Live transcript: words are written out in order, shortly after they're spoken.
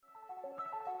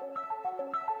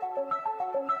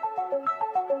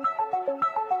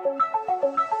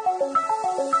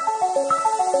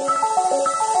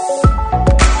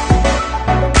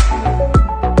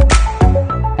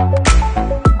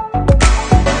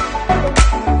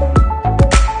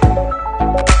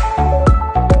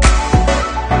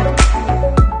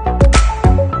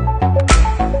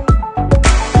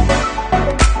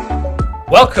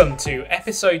Welcome to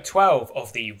episode 12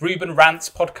 of the Reuben Rants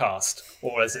podcast,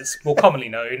 or as it's more commonly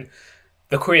known,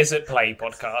 the Queers at Play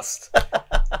podcast.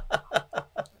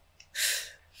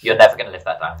 You're never going to live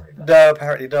that down, Reuben. No,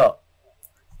 apparently not.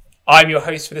 I'm your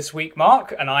host for this week,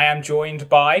 Marc, and I am joined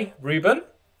by Reuben.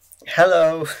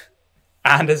 Hello.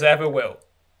 And as ever, Will.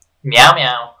 Meow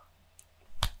meow.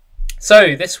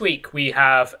 So this week we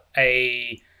have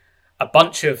a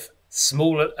bunch of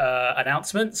small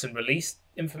announcements and release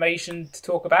information to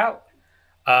talk about.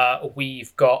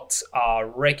 We've got our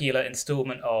regular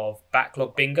instalment of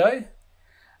Backlog Bingo,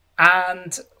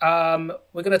 and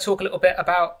we're going to talk a little bit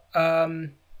about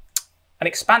an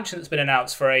expansion that's been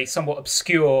announced for a somewhat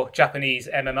obscure Japanese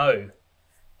MMO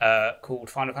called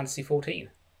Final Fantasy XIV.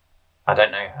 I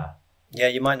don't know her. Yeah,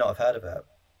 you might not have heard of it.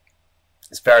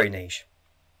 It's very niche.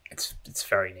 It's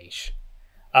very niche.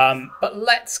 But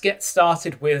let's get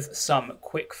started with some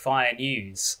quick fire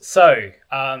news. So,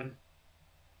 I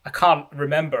can't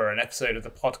remember an episode of the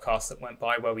podcast that went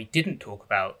by where we didn't talk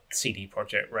about CD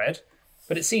Projekt Red,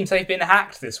 but it seems they've been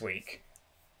hacked this week.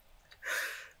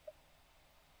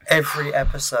 Every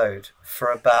episode for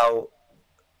about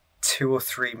 2 or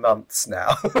 3 months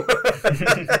now.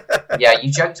 Yeah,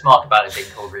 you joked, Mark, about it being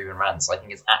called Reuben Rants. I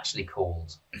think it's actually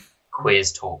called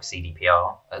Quiz Talk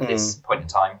CDPR at this point in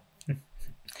time.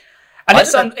 And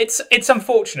it's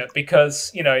unfortunate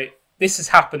because, you know, this has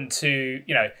happened to,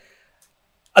 you know,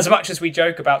 as much as we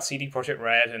joke about CD Projekt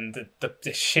Red and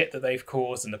the shit that they've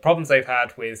caused and the problems they've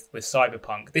had with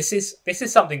Cyberpunk, this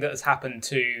is something that has happened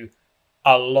to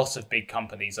a lot of big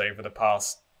companies over the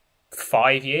past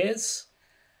 5 years.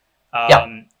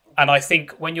 And I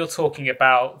think when you're talking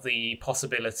about the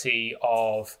possibility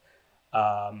of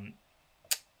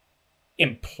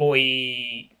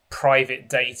employee private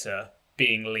data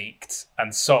being leaked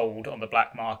and sold on the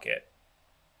black market,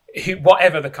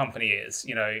 whatever the company is,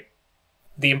 you know,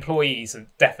 the employees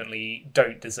definitely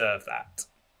don't deserve that.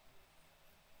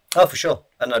 Oh, for sure.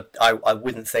 And I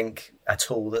wouldn't think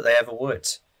at all that they ever would.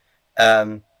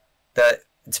 To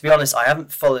be honest, I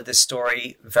haven't followed this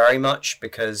story very much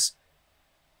because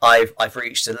I've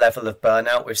reached a level of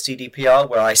burnout with CDPR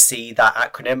where I see that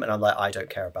acronym and I'm like, I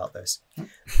don't care about this.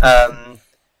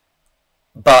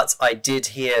 But I did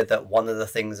hear that one of the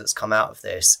things that's come out of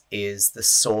this is the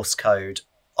source code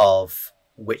of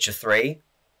Witcher 3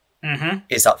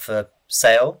 is up for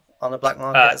sale on the black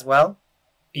market as well.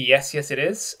 Yes, it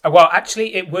is. Well,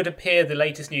 actually, it would appear the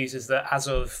latest news is that as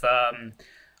of,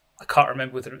 I can't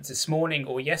remember whether it was this morning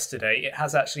or yesterday, it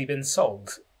has actually been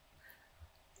sold.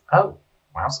 Oh,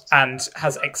 wow. And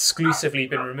has exclusively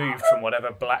been removed from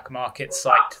whatever black market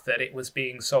site that it was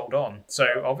being sold on.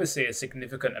 So obviously a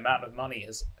significant amount of money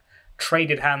has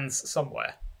traded hands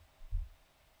somewhere.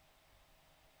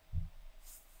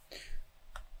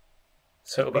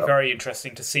 So it'll be very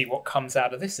interesting to see what comes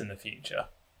out of this in the future.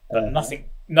 But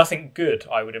nothing good,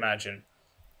 I would imagine.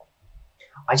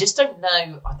 I just don't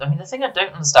know. I mean, the thing I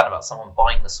don't understand about someone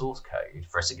buying the source code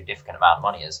for a significant amount of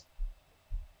money is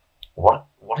what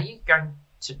are you going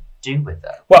to do with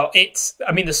that? Well,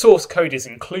 the source code is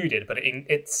included, but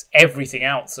it's everything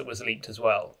else that was leaked as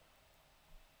well.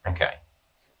 Okay.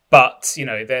 But, you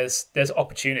know, there's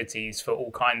opportunities for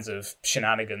all kinds of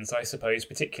shenanigans, I suppose,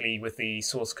 particularly with the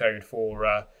source code for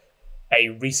a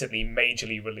recently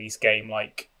majorly released game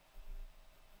like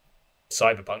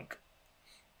Cyberpunk.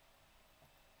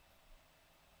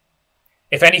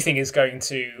 If anything is going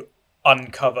to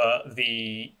uncover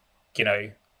the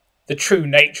true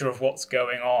nature of what's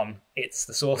going on, it's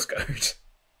the source code.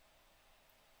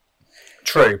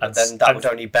 True, but then that would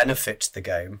only benefit the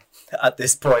game at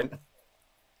this point.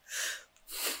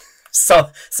 So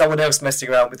someone else messing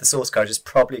around with the source code is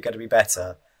probably going to be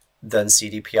better than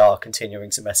CDPR continuing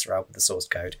to mess around with the source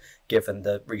code, given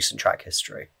the recent track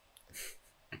history.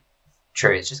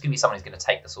 True, it's just going to be someone who's going to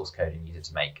take the source code and use it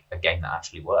to make a game that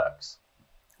actually works.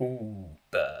 Ooh,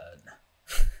 burn.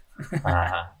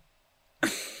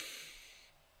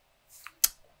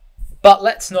 But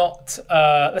let's not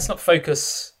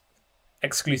focus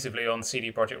exclusively on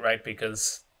CD Projekt Red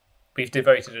because we've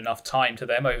devoted enough time to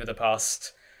them over the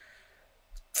past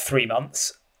 3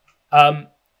 months.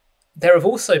 There have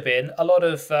also been a lot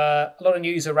of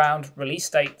news around release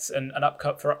dates and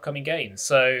for upcoming games.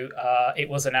 So it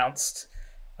was announced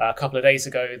a couple of days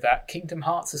ago that Kingdom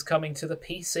Hearts is coming to the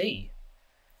PC.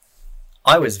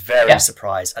 I was very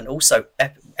surprised, and also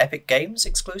Epic Games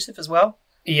exclusive as well.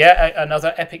 Yeah,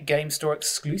 another Epic Game Store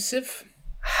exclusive.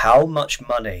 How much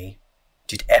money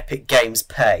did Epic Games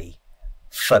pay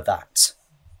for that?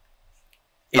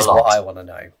 Is what I want to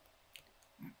know.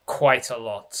 Quite a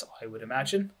lot, I would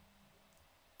imagine.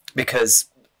 Because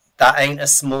That ain't a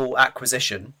small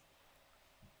acquisition.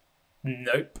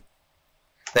 Nope.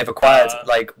 They've acquired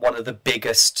like one of the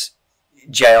biggest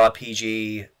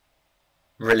JRPG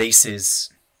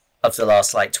releases of the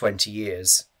last like 20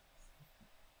 years.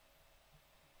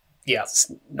 Yeah.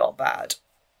 It's not bad.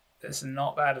 It's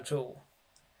not bad at all.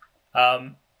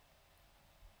 And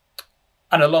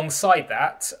alongside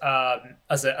that,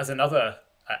 as another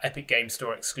Epic Game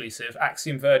Store exclusive,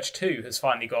 Axiom Verge 2 has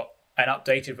finally got an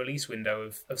updated release window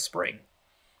of spring.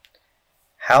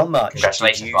 How much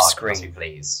Congratulations, did you Mark, scream?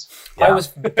 please. Yeah. I was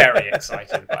very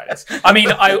excited by this. I mean,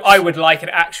 I would like an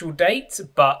actual date,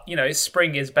 but, you know,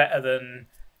 spring is better than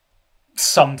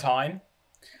sometime.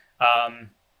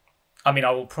 I mean,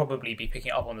 I will probably be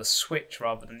picking it up on the Switch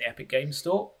rather than the Epic Game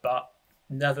Store, but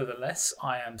nevertheless,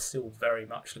 I am still very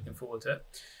much looking forward to it.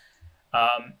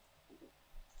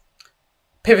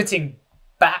 Pivoting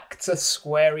back to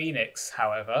Square Enix,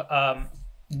 however,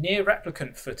 Near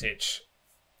Replicant footage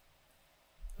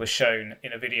was shown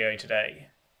in a video today.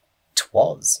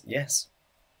 Twas, yes.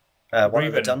 One Reuben,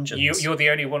 of the dungeons. You're the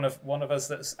only one of us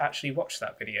that's actually watched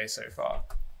that video so far.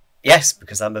 Yes,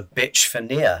 because I'm a bitch for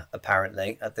Nier,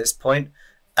 apparently, at this point.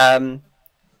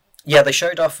 Yeah, they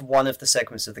showed off one of the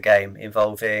segments of the game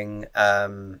involving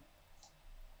the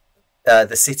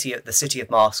city of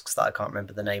masks that I can't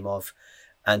remember the name of,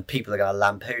 and people are going to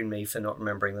lampoon me for not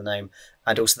remembering the name,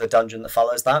 and also the dungeon that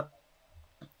follows that.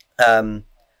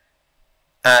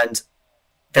 And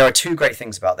there are two great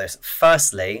things about this.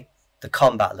 Firstly, the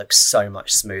combat looks so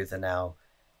much smoother now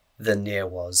than Nier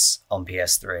was on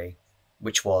PS3,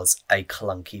 which was a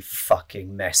clunky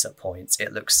fucking mess at points.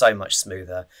 It looks so much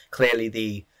smoother. Clearly,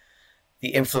 the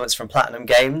influence from Platinum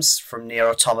Games, from Nier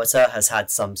Automata, has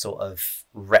had some sort of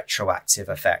retroactive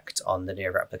effect on the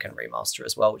Nier Replicant remaster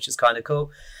as well, which is kind of cool.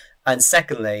 And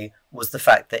secondly, was the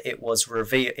fact that it was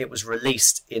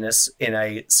released in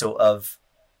a sort of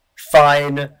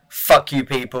fine, fuck you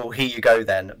people, here you go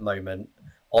then moment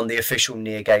on the official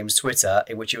Nier Games Twitter,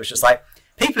 in which it was just like,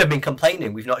 people have been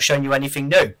complaining, we've not shown you anything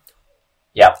new.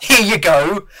 Yeah. Here you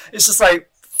go. It's just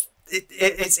like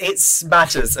it's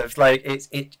matters of like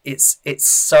it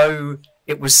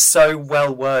was so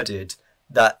well worded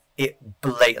that it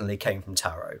blatantly came from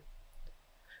Taro.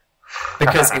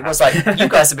 Because it was like, you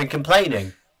guys have been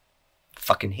complaining.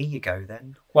 Fucking here you go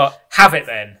then. Well, have it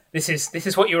then. This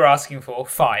is what you were asking for.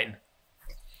 Fine.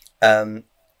 And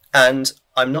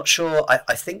I'm not sure.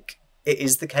 I think it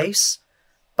is the case,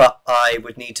 but I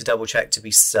would need to double check to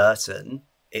be certain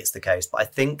it's the case. But I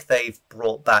think they've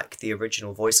brought back the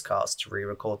original voice cast to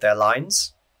re-record their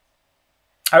lines.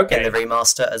 Okay. In the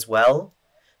remaster as well,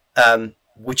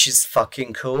 which is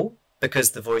fucking cool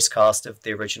because the voice cast of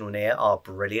the original Nier are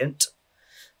brilliant.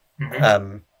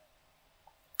 Mm-hmm.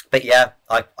 But yeah,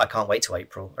 I can't wait till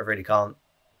April. I really can't.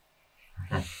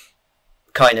 Mm-hmm.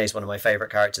 Kaine is one of my favourite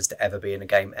characters to ever be in a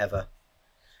game ever.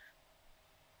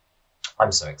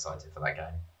 I'm so excited for that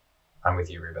game. I'm with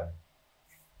you, Reuben.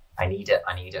 I need it.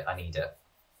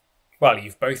 Well,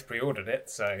 you've both pre-ordered it,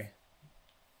 so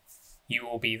you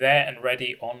will be there and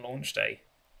ready on launch day.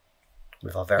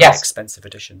 With our very expensive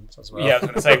editions as well. Yeah, I was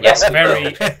going to say, yes,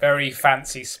 very, very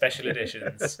fancy special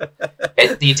editions.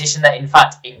 The edition that, in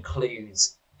fact,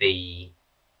 includes the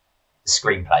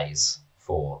screenplays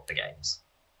for the games.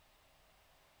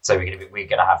 So we're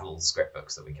gonna have little script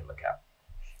books that we can look at.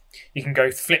 You can go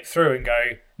flip through and go,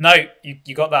 no,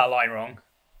 you got that line wrong.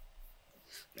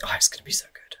 Oh, it's gonna be so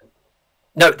good.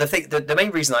 No, the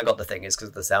main reason I got the thing is because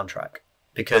of the soundtrack.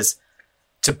 Because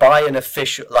to buy an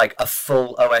official, like a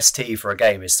full OST for a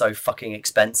game is so fucking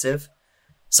expensive.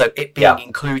 So it being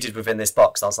included within this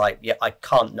box, I was like, yeah, I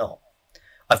can't not.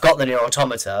 I've got the Nier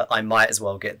Automata, I might as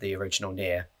well get the original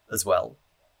Nier as well,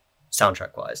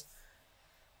 soundtrack-wise.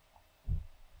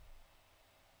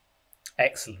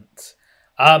 Excellent.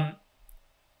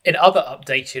 In other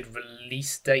updated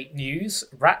release date news,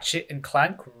 Ratchet &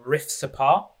 Clank Rifts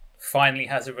Apart finally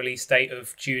has a release date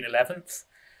of June 11th.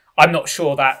 I'm not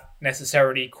sure that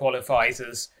necessarily qualifies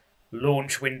as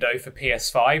launch window for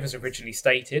PS5 as originally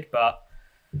stated, but...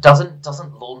 Doesn't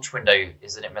launch window,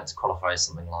 isn't it meant to qualify as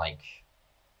something like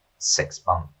 6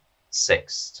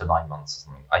 to 9 months or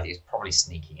something? I think it's probably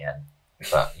sneaking in,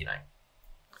 but, you know.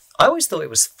 I always thought it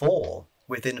was 4,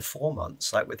 within 4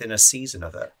 months, like within a season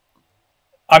of it.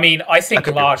 I mean, I think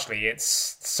largely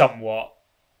it's somewhat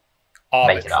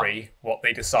arbitrary what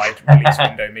they decide release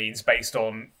window means based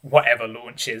on whatever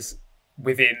launches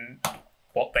within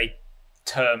what they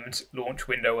termed launch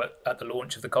window at the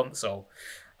launch of the console.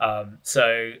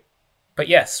 But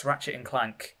yes, Ratchet &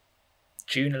 Clank,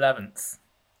 June 11th.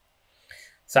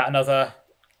 Is that another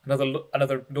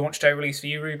launch day release for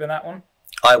you, Reuben, that one?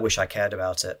 I wish I cared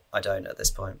about it. I don't at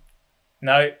this point.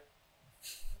 No.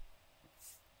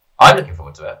 I'm looking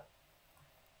forward to it.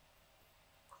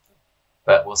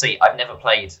 But we'll see. I've never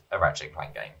played a Ratchet &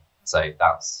 Clank game, so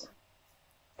that's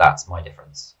my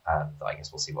difference. I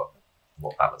guess we'll see what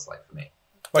that looks like for me.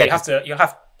 Well,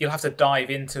 you'll have to dive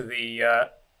into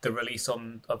the release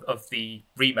of the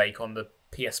remake on the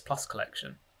PS Plus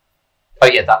collection. Oh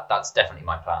yeah, that's definitely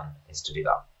my plan, is to do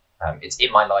that. It's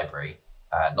in my library,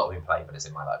 not been played, but it's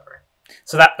in my library.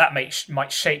 So that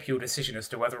might shape your decision as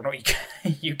to whether or not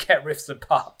you get Rifts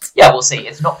Apart. Yeah, we'll see.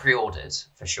 It's not pre-ordered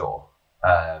for sure.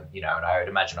 And I would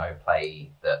imagine I would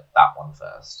play that one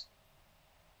first.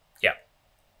 Yeah.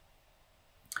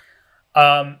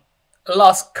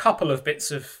 Last couple of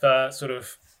bits of sort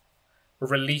of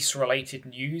release-related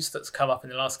news that's come up in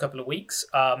the last couple of weeks.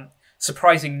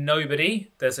 Surprising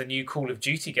nobody, there's a new Call of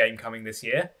Duty game coming this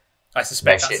year. I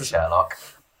suspect Sherlock.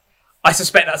 I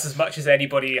suspect that's as much as any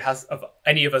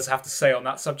of us have to say on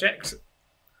that subject.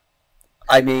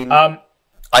 I mean, I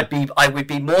would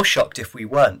be more shocked if we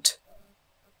weren't.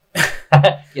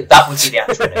 Yeah, that would be the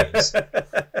actual news.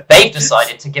 They've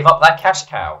decided to give up that cash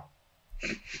cow.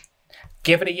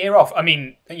 Give it a year off. I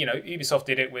mean, Ubisoft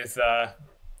did it with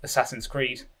Assassin's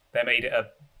Creed. They made it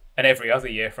an every other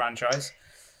year franchise.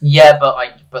 Yeah,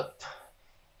 but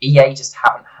EA just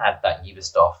haven't had that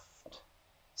Ubisoft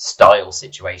style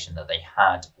situation that they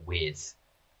had with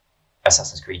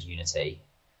Assassin's Creed Unity.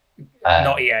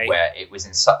 Not EA. Where it was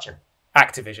in such a...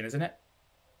 Activision, isn't it?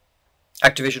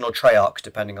 Activision or Treyarch,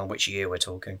 depending on which year we're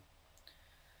talking.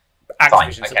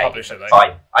 Activision's the publisher, though.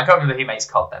 Fine. I can't remember who makes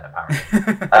COD then,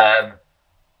 apparently.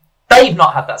 They've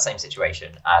not had that same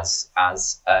situation as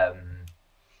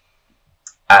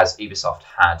Ubisoft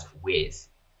had with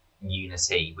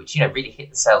Unity, which really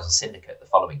hit the sales of Syndicate the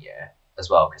following year as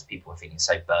well, because people were feeling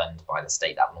so burned by the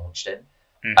state that launched in.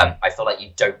 Mm-hmm. I feel like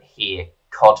you don't hear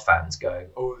COD fans going,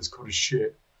 "Oh, this COD is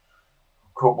shit.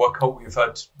 Why can't we have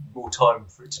had more time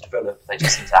for it to develop?" They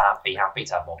just seem to be happy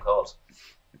to have more COD.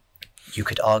 You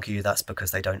could argue that's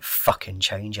because they don't fucking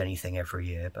change anything every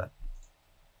year, but...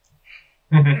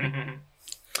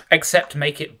 Except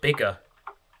make it bigger.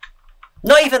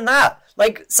 Not even that!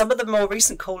 Like, some of the more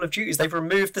recent Call of Duties, they've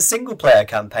removed the single-player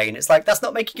campaign. It's like, that's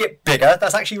not making it bigger,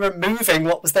 that's actually removing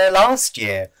what was there last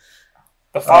year.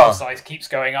 The file size keeps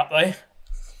going up, though.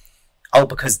 Oh,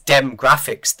 because dem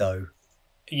graphics, though.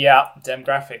 Yeah, dem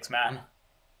graphics, man.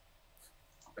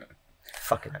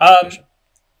 Fucking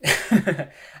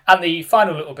And the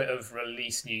final little bit of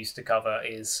release news to cover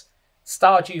is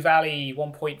Stardew Valley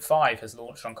 1.5 has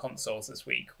launched on consoles this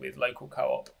week with local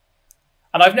co-op.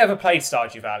 And I've never played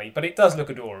Stardew Valley, but it does look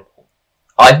adorable.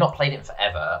 I've not played it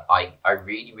forever. I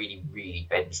really, really, really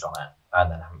binged on it and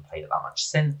then haven't played it that much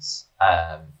since.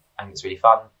 I think it's really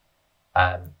fun.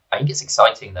 I think it's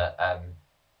exciting that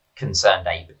Concerned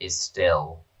Ape is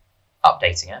still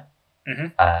updating it.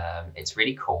 Mm-hmm. It's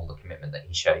really cool, the commitment that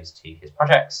he shows to his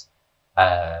projects.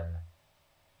 Yeah,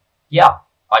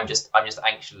 I'm just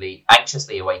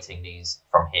anxiously awaiting news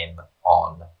from him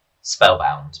on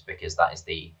Spellbound, because that is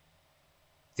the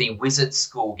wizard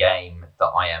school game that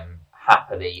I am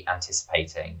happily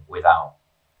anticipating without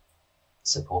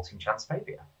supporting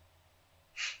transphobia.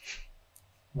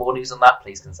 More news on that,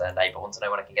 please, Concerned Ape. I want to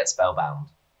know when I can get Spellbound.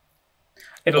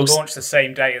 It'll launch the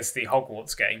same day as the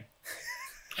Hogwarts game.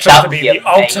 That would be the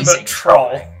ultimate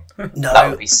troll. No,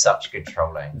 that would be such good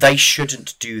trolling. They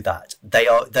shouldn't do that.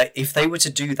 If they were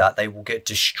to do that, they will get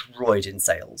destroyed in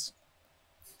sales.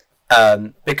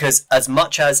 Because as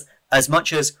much as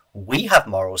we have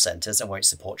moral centres and won't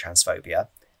support transphobia,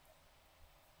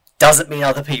 doesn't mean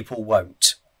other people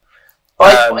won't.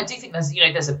 But I do think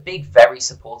there's a big, very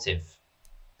supportive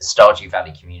Stardew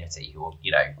Valley community who will,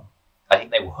 I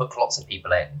think they will hook lots of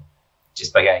people in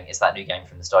just by going, "It's that new game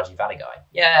from the Stardew Valley guy.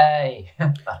 Yay!"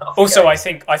 Also, I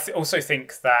also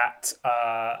think that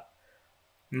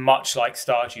much like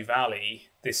Stardew Valley,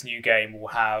 this new game will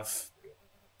have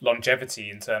longevity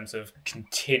in terms of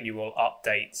continual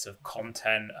updates of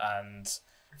content and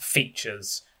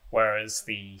features, whereas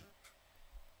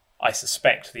I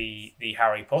suspect the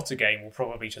Harry Potter game will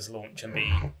probably just launch and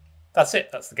be, that's it,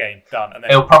 that's the game, done. And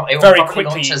then it'll probably quickly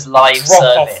launch as live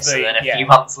drop service, off and then a few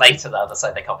months later they'll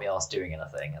decide they can't be asked doing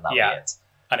anything, and that'll be it.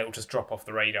 And it will just drop off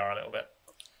the radar a little bit.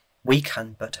 We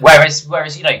can, but whereas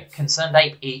Concerned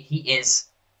Ape, he is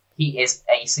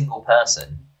a single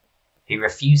person who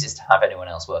refuses to have anyone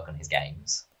else work on his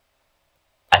games,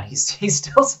 and he's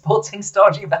still supporting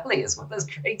Stardew Valley as well as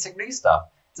creating new stuff.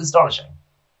 It's astonishing.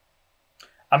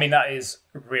 I mean, that is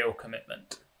real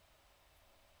commitment.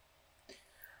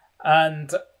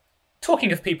 And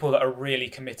talking of people that are really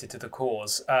committed to the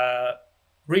cause,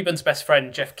 Reuben's best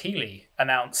friend Jeff Keighley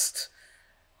announced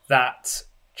that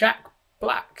Jack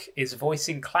Black is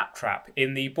voicing Claptrap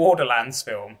in the Borderlands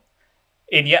film,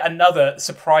 in yet another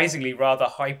surprisingly rather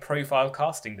high-profile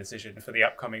casting decision for the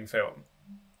upcoming film.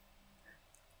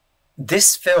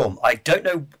 This film, I don't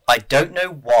know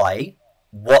why,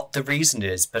 what the reason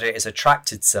is, but it has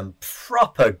attracted some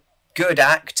proper good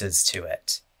actors to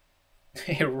it.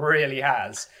 It really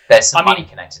has. There's some money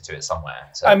connected to it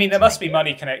somewhere. There must be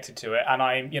money connected to it, and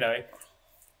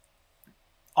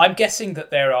I'm guessing that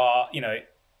there are,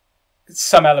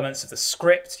 some elements of the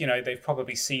script. They've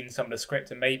probably seen some of the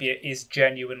script, and maybe it is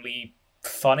genuinely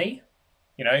funny.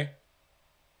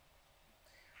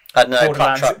 I know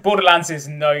Borderlands is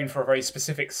known for a very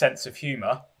specific sense of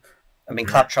humour. I mean,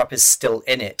 Claptrap is still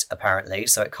in it, apparently,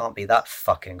 so it can't be that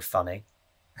fucking funny.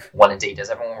 Well, indeed.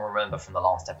 Does everyone remember from the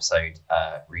last episode,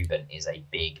 Reuben is a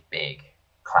big, big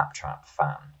Claptrap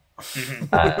fan.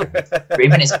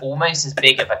 Reuben is almost as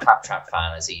big of a Claptrap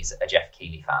fan as he's a Jeff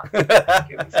Keighley fan, I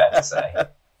think it would be fair to say.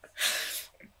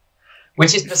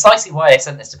 Which is precisely why I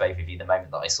sent this to both of you the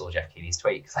moment that I saw Jeff Keighley's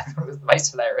tweet, because I thought it was the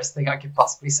most hilarious thing I could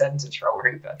possibly send to troll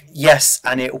Reuben. Yes,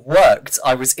 and it worked.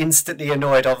 I was instantly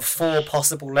annoyed on 4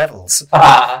 possible levels.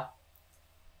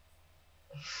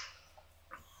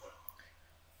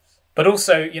 But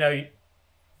also,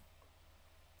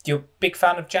 you're a big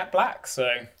fan of Jack Black, so...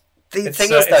 The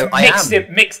thing is, though, I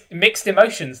am... Mixed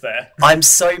emotions there. I'm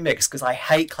so mixed, because I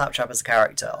hate Claptrap as a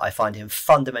character. I find him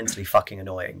fundamentally fucking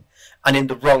annoying. And in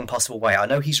the wrong possible way. I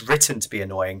know he's written to be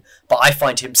annoying, but I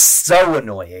find him so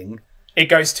annoying. It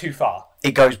goes too far.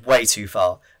 It goes way too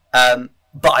far. But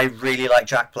I really like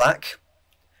Jack Black.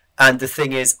 And the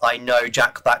thing is, I know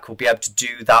Jack Black will be able to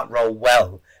do that role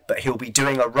well, but he'll be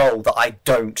doing a role that I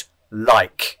don't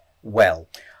like well.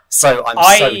 So I'm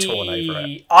so torn over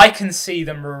it. I can see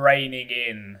them reining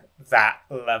in that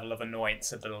level of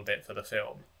annoyance a little bit for the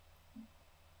film.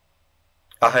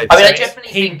 I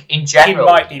definitely think in general...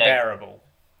 He might be bearable.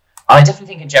 I definitely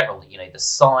think in general that, the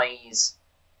size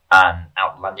and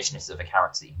outlandishness of a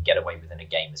character that you can get away with in a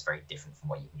game is very different from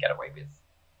what you can get away with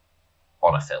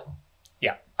on a film.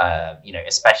 Yeah.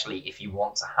 Especially if you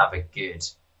want to have a good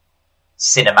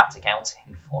cinematic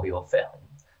outing for your film.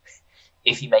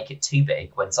 If you make it too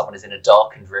big when someone is in a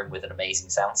darkened room with an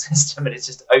amazing sound system and it's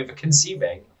just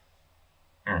over-consuming,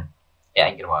 it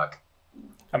ain't gonna work.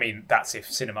 I mean, that's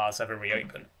if cinemas ever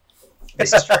reopen.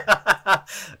 This is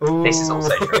true. This is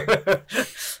also true.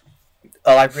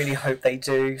 Oh, I really hope they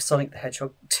do. Sonic the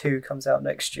Hedgehog 2 comes out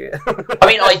next year. I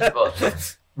mean,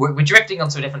 we're drifting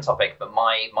onto a different topic, but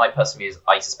my personal view is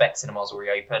I suspect cinemas will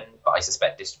reopen, but I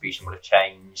suspect distribution will have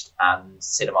changed and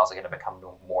cinemas are going to become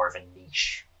more of a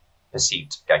niche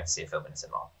pursuit going to see a film in a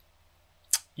cinema.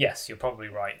 Yes, you're probably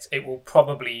right. It will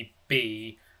probably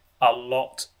be a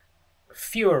lot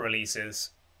fewer releases,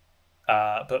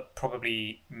 but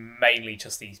probably mainly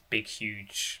just these big,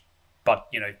 huge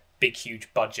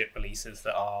budget releases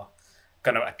that are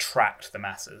going to attract the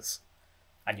masses.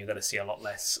 And you're going to see a lot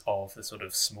less of the sort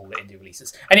of smaller indie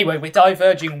releases. Anyway, we're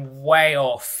diverging way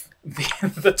off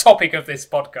the topic of this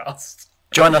podcast.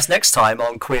 Join us next time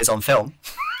on Quiz on Film.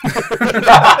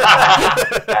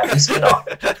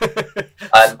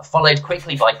 Followed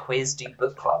quickly by Quiz Do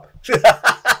Book Club.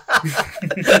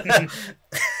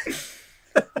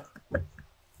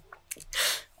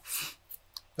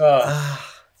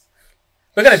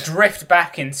 We're going to drift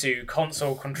back into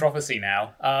console controversy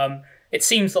now. It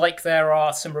seems like there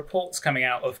are some reports coming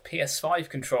out of PS5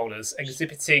 controllers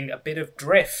exhibiting a bit of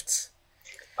drift.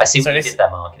 I see what you did there,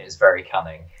 Mark, and it was very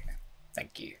cunning.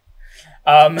 Thank you.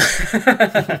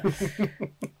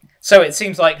 So it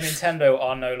seems like Nintendo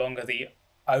are no longer the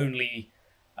only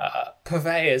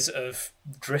purveyors of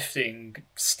drifting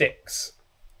sticks.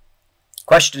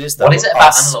 Question is, though... What is it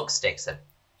about analog sticks then?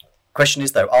 Question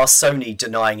is, though, are Sony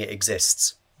denying it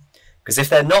exists? Because if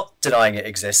they're not denying it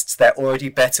exists, they're already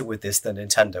better with this than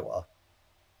Nintendo are.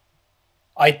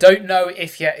 I don't know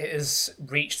if yet it has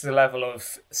reached the level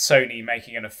of Sony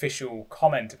making an official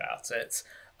comment about it,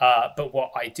 but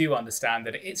what I do understand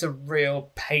that it's a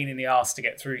real pain in the ass to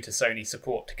get through to Sony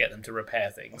support to get them to repair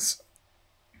things.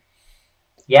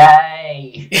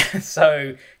 Yay!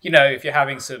 So, if you're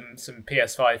having some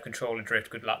PS5 controller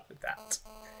drift, good luck with that.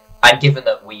 And given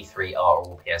that we three are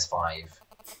all PS5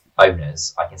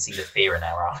 owners, I can see the fear in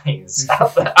our eyes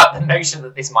at the notion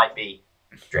that this might be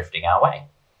drifting our way.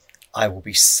 I will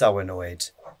be so annoyed.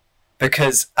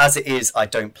 Because as it is, I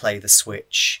don't play the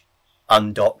Switch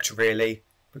undocked, really,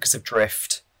 because of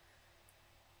drift.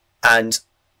 And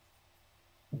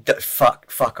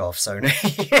fuck off, Sony.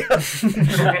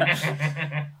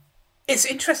 It's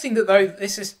interesting that, though,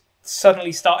 this is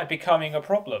suddenly started becoming a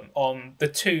problem on the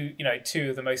two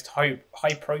of the most high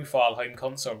profile home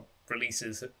console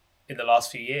releases in the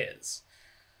last few years.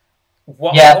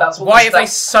 Why have they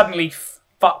suddenly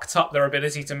fucked up their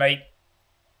ability to make?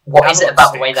 What is it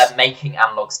about the way they're making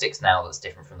analog sticks now that's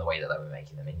different from the way that they were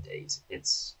making them? Indeed,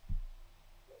 it's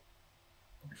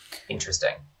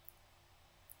interesting.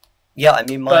 Yeah, I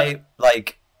mean, my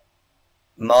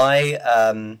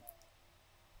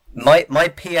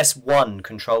PS1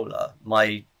 controller,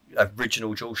 my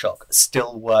original DualShock,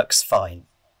 still works fine.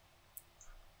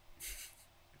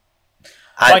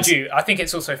 Mind you, I think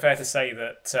it's also fair to say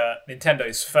that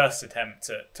Nintendo's first attempt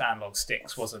at analog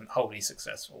sticks wasn't wholly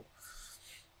successful.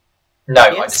 No,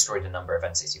 yes. I destroyed a number of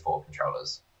N64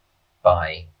 controllers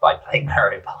by playing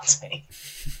Mario Party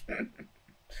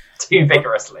too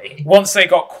vigorously. Once they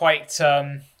got quite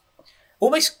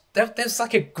almost, there's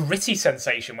like a gritty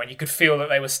sensation when you could feel that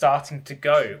they were starting to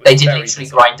go. They did literally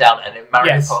grind down, and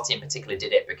Mario Party in particular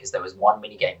did it because there was one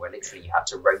minigame where literally you had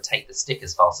to rotate the stick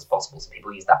as fast as possible, so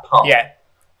people used that part. Yeah.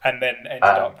 And then ended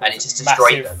up and it just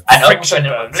destroyed them. And also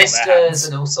ended up with blisters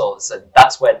and all sorts. And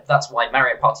that's why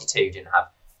Mario Party 2 didn't have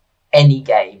any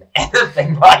game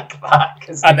anything like that.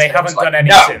 And they haven't done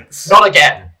any since. Not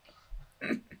again.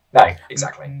 No,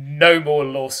 exactly. No more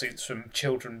lawsuits from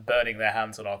children burning their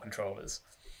hands on our controllers.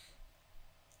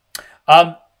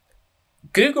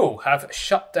 Google have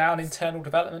shut down internal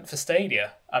development for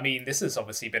Stadia. I mean, this has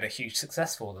obviously been a huge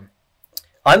success for them.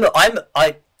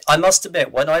 I must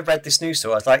admit, when I read this news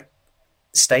story, I was like,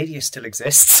 Stadia still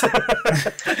exists.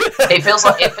 It feels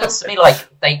to me like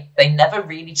they never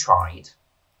really tried,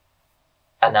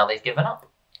 and now they've given up,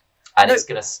 and it's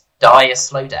going to die a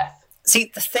slow death.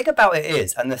 See, the thing about it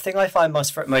is, and the thing I find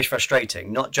most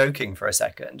frustrating, not joking for a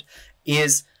second,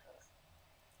 is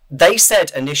they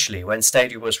said initially when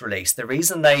Stadia was released, the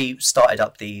reason they started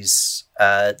up these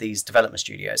development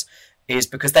studios is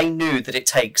because they knew that it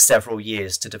takes several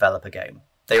years to develop a game.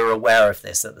 They were aware of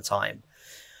this at the time.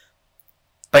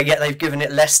 But yet they've given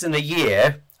it less than a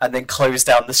year and then closed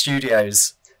down the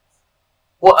studios.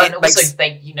 Well, and also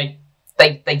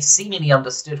they seemingly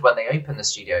understood when they opened the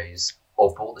studios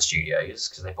or bought the studios,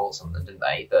 because they bought some of them, didn't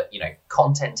they? That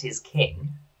content is king,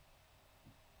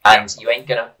 and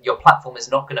your platform is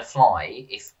not gonna fly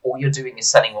if all you're doing is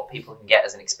selling what people can get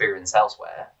as an experience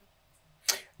elsewhere.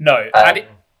 No,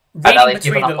 reading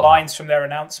between the lines from their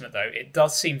announcement, though, it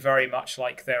does seem very much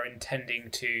like they're intending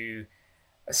to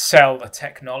sell the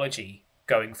technology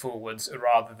going forwards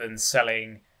rather than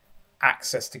selling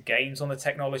access to games on the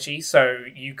technology. So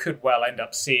you could well end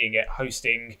up seeing it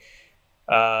hosting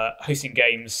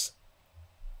games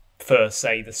for,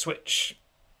 say, the Switch.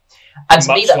 And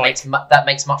to me, that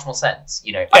makes much more sense.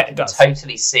 I can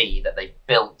totally see that they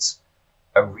built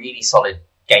a really solid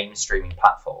game streaming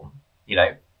platform.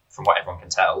 From what everyone can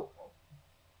tell,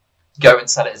 go and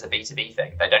sell it as a B2B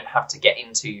thing. They don't have to get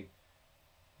into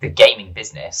the gaming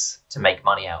business to make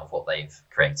money out of what they've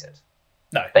created.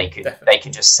 No, they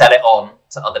can just sell it on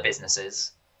to other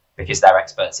businesses because they're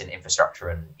experts in infrastructure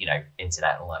and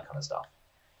internet and all that kind of stuff.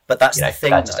 But that's the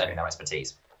thing. They're just owning their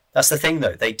expertise. That's the thing,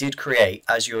 though. They did create,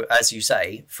 as you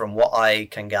say, from what I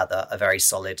can gather, a very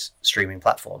solid streaming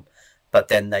platform. But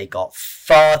then they got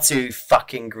far too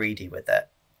fucking greedy with it.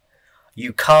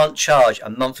 You can't charge a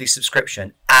monthly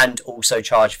subscription and also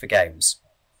charge for games.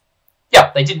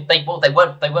 Yeah, they didn't. They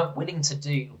weren't willing to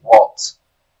do what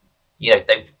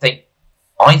they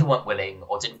either weren't willing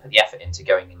or didn't put the effort into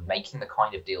going and making the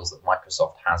kind of deals that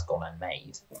Microsoft has gone and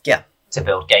made. Yeah. To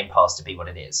build Game Pass to be what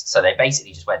it is. So they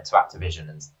basically just went to Activision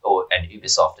and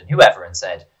Ubisoft and whoever and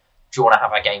said, "Do you want to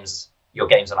have your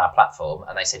games on our platform?"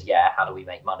 And they said, "Yeah, how do we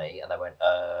make money?" And they went,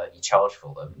 "You charge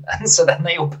for them." And so then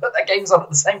they all put their games on at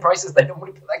the same prices they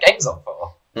normally put their games on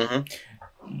for.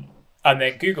 Mm-hmm. And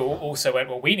then Google also went,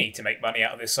 "Well, we need to make money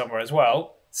out of this somewhere as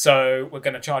well, so we're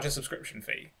going to charge a subscription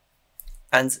fee."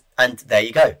 And there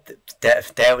you go.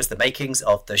 There was the makings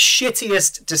of the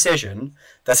shittiest decision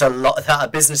that a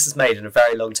business has made in a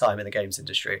very long time in the games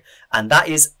industry. And that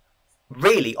is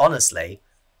really, honestly,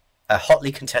 a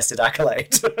hotly contested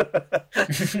accolade.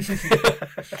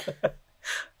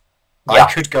 I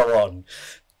could go on.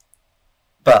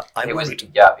 But it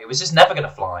was just never going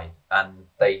to fly. And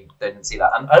they didn't see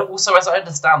that. And also, as I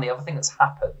understand, the other thing that's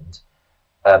happened,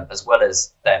 as well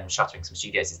as them shuttering some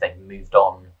studios, is they've moved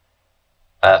on.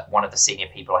 One of the senior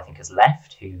people, I think, has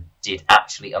left, who did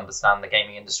actually understand the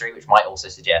gaming industry, which might also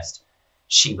suggest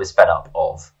she was fed up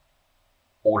of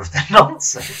all of the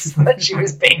nonsense that she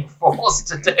was being forced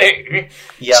to do.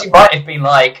 Yep. She might have been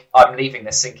like, "I'm leaving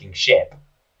this sinking ship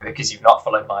because you've not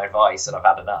followed my advice and I've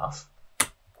had enough."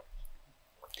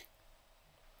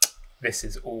 This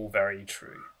is all very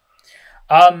true.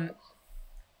 A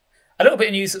little bit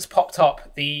of news that's popped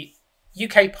up. The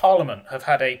UK Parliament have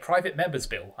had a private members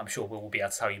bill, I'm sure we'll be able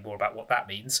to tell you more about what that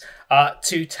means,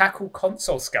 to tackle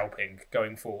console scalping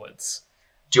going forwards.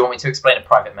 Do you want me to explain a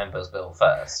private members bill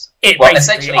first?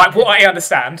 Basically, what I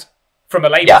understand from a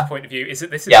Labour's point of view is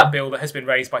that this is a bill that has been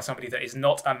raised by somebody that is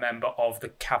not a member of the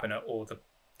cabinet or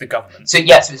the government. So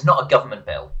it's not a government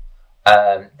bill.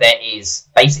 There is,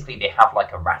 basically they have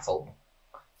like a raffle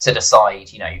to decide,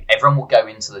 everyone will go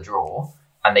into the draw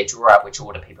and they draw out which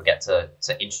order people get to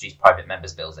introduce private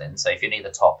members bills in. So if you're near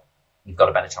the top, you've got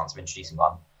a better chance of introducing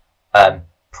one.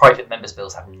 Private members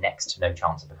bills have next to no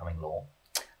chance of becoming law.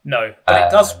 No,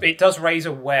 but it does raise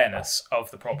awareness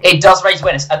of the problem. It does raise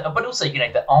awareness,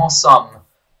 but also,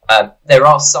 there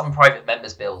are some private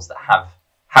members bills that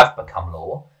have become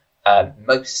law.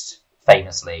 Most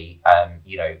famously,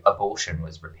 abortion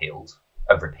was repealed.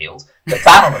 The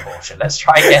ban on abortion. Let's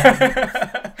try again.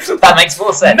 That makes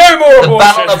more sense. No more abortion. The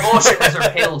ban on abortion was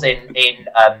repealed in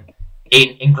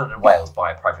England and Wales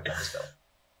by a private members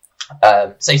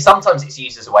bill. So sometimes it's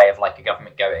used as a way of like a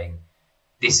government going,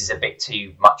 this is a bit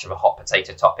too much of a hot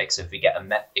potato topic. So if we get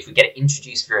it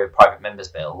introduced through a private members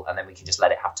bill, and then we can just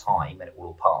let it have time and it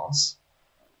will all pass.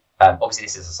 Obviously,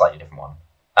 this is a slightly different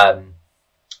one.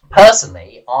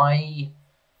 Personally, I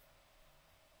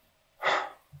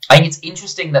think it's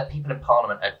interesting that people in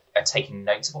Parliament are taking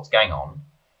notes of what's going on.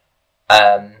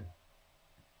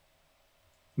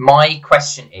 My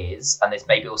question is, and this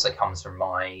maybe also comes from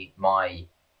my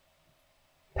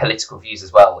political views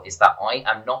as well, is that I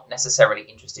am not necessarily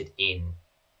interested in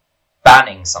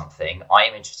banning something. I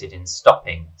am interested in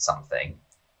stopping something.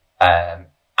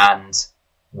 And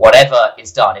whatever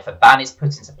is done, if a ban is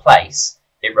put into place,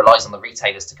 it relies on the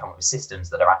retailers to come up with systems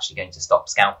that are actually going to stop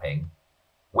scalping,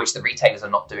 which the retailers are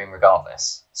not doing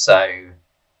regardless. So,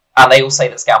 and they all say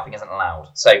that scalping isn't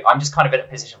allowed. So I'm just kind of in a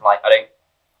position of like,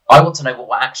 I want to know what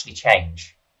will actually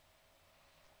change,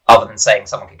 other than saying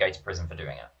someone could go to prison for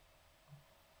doing it.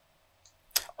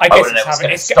 I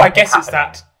guess it's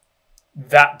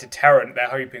that deterrent they're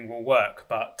hoping will work,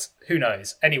 but who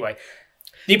knows? Anyway.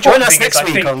 Join us next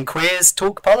week on Queers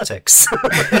Talk Politics.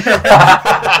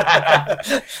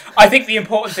 I think the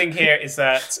important thing here is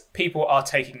that people are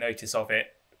taking notice of it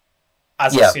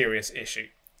as a serious issue.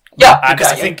 Yeah, and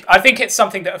I think it's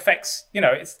something that affects,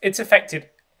 it's affected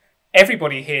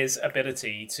everybody here's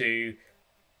ability to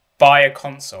buy a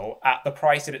console at the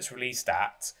price that it's released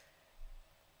at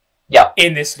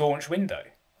in this launch window.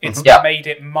 It's made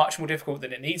it much more difficult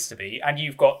than it needs to be, and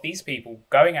you've got these people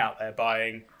going out there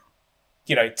buying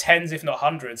tens, if not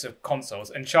hundreds of consoles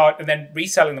and then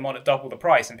reselling them on at double the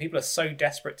price. And people are so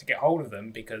desperate to get hold of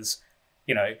them because,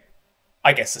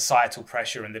 I guess societal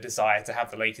pressure and the desire to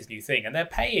have the latest new thing. And they're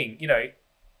paying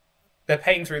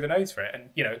through the nose for it. And,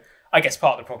 I guess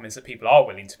part of the problem is that people are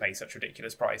willing to pay such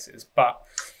ridiculous prices. But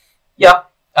yeah,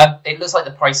 it looks like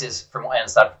the prices, from what I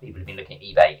understand from people who've been looking at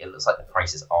eBay, it looks like the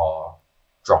prices are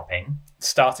dropping.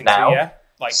 Starting now. To,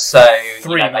 Like, so,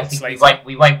 3 months I think later.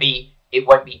 it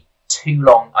won't be too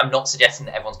long. I'm not suggesting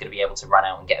that everyone's going to be able to run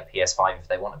out and get a PS5 if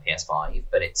they want a PS5,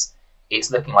 but it's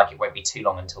looking like it won't be too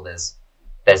long until there's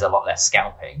a lot less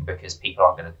scalping, because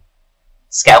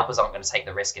scalpers aren't going to take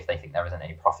the risk if they think there isn't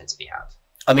any profit to be had.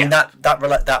 I mean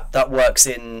that works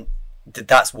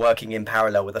that's working in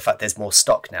parallel with the fact there's more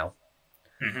stock now.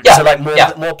 Mm-hmm. Yeah.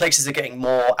 So more places are getting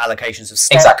more allocations of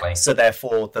stock. Exactly. So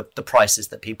therefore the prices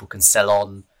that people can sell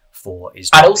on for is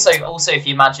and also if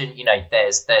you imagine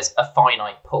there's a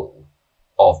finite pool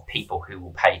of people who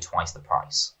will pay twice the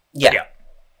price.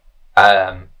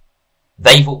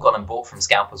 They've all gone and bought from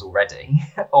scalpers already,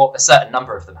 or a certain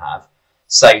number of them have,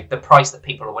 so the price that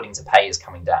people are willing to pay is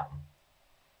coming down.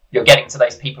 You're getting to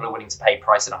those people who are willing to pay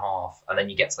price and a half, and then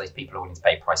you get to those people who are willing to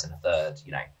pay price and a third,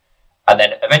 and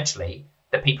then eventually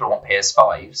the people who want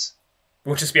PS5s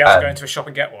will just be able to go into a shop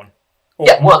and get one. Or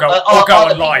go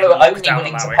online.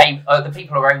 The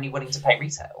people who are only willing to pay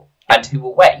retail, and who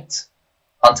will wait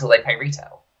until they pay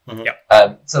retail.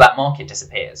 Mm-hmm. So that market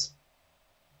disappears.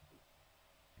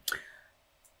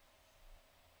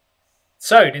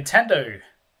 So Nintendo, a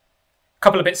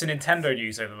couple of bits of Nintendo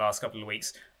news over the last couple of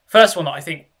weeks. First one that I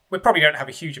think we probably don't have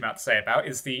a huge amount to say about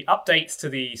is the updates to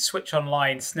the Switch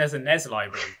Online SNES and NES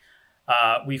library.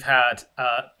 We've had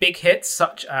big hits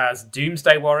such as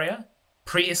Doomsday Warrior,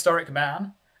 Prehistoric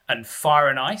Man, and Fire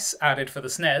and Ice added for the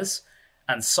SNES,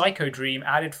 and Psycho Dream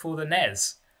added for the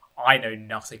NES. I know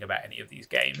nothing about any of these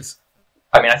games.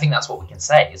 I mean, I think that's what we can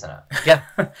say, isn't it? Yeah,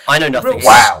 I know nothing.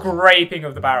 Wow. Scraping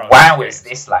of the barrel. Wow, is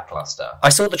this lackluster? I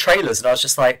saw the trailers and I was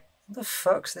just like, What the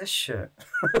fuck's this shit?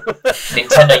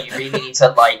 Nintendo, you really need to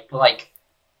like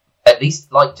at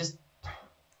least like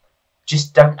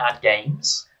just don't add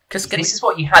games. Because this is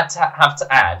what you have to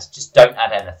add. Just don't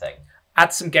add anything.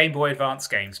 Add some Game Boy Advance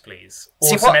games, please. Or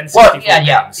See, some N64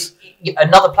 games.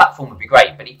 Another platform would be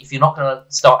great, but if you're not going to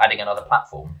start adding another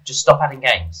platform, just stop adding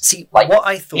games. See, like, what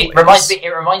I thought it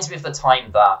reminds me of the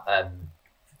time that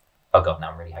oh god,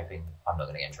 now I'm really hoping I'm not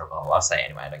going to get in trouble. I'll say it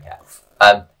anyway. I don't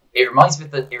care. It reminds me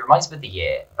of the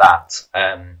year that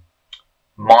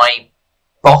my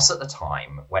boss at the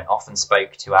time went off and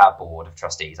spoke to our board of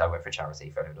trustees. I work for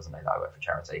charity. For anyone who doesn't know that, I work for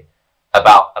charity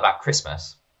about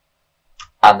Christmas.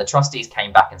 And the trustees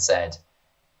came back and said,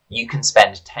 you can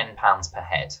spend £10 per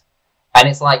head. And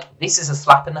it's like, this is a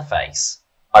slap in the face.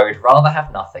 I would rather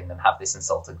have nothing than have this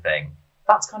insulting thing.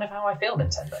 That's kind of how I feel,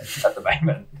 Nintendo, at the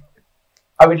moment.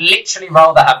 I would literally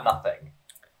rather have nothing.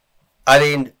 I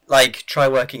mean, like, try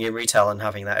working in retail and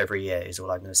having that every year is all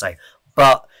I'm going to say.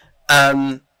 But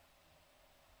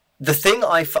the thing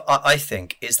I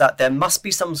think is that there must be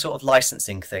some sort of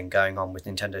licensing thing going on with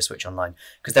Nintendo Switch Online,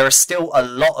 because there are still a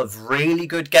lot of really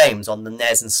good games on the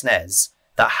NES and SNES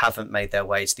that haven't made their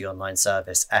way to the online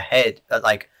service ahead of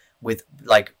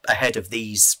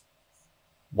these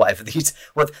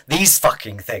these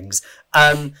fucking things,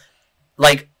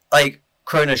 like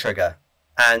Chrono Trigger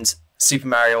and Super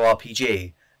Mario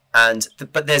RPG.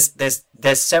 But there's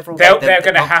several. They're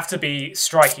going to have to be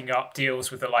striking up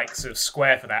deals with the likes of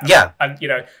Square for that. Yeah, and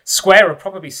Square are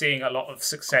probably seeing a lot of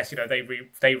success.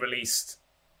 They released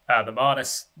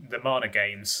the Mana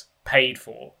games paid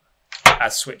for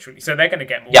as Switch release, so they're going to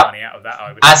get more money out of that.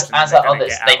 I would as are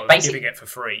others. They've basically giving it for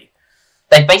free.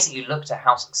 They basically looked at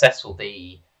how successful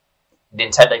the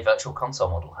Nintendo Virtual Console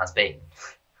model has been.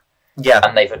 Yeah,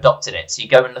 and they've adopted it. So you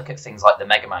go and look at things like the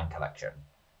Mega Man collection.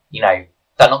 They're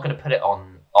not going to put it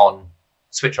on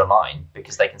Switch Online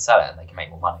because they can sell it and they can make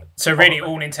more money. So really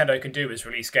all Nintendo can do is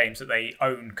release games that they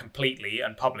own completely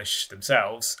and publish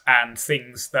themselves, and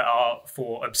things that are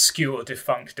for obscure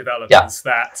defunct developers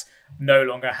that no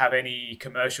longer have any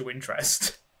commercial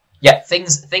interest. Yeah,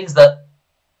 things that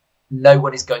no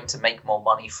one is going to make more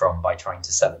money from by trying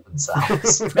to sell it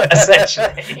themselves,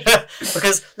 essentially.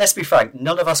 Because let's be frank,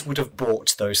 none of us would have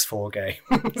bought those 4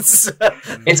 games.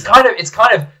 It's kind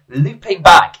of looping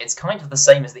back. It's kind of the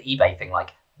same as the eBay thing.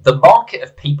 Like, the market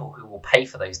of people who will pay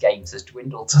for those games has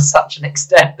dwindled to such an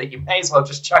extent that you may as well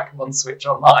just chuck them on Switch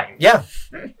Online. Yeah.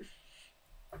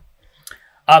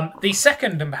 The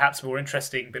second and perhaps more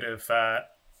interesting bit of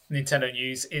Nintendo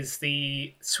news is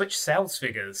the Switch sales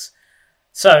figures.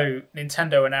 So,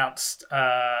 Nintendo announced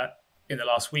in the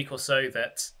last week or so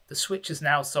that the Switch has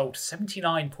now sold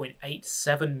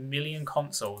 79.87 million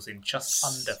consoles in just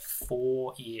under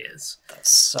 4 years. That's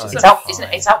so it's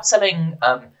outselling.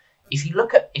 If you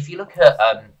look at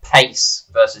pace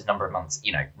versus number of months,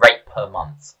 rate per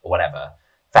month or whatever,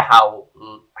 for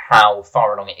how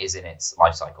far along it is in its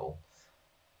life cycle,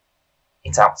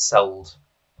 it's outsold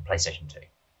the PlayStation 2.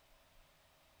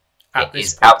 It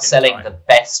is outselling the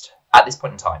best. At this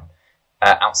point in time,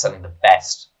 outselling the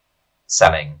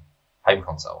best-selling home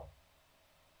console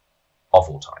of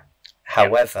all time.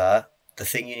 However, the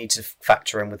thing you need to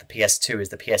factor in with the PS2 is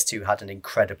the PS2 had an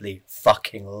incredibly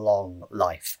fucking long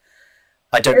life.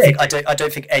 I don't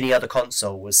think any other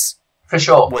console was for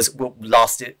sure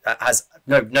lasted has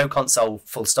no console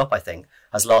full stop. I think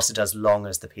has lasted as long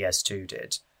as the PS2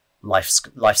 did,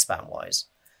 lifespan wise.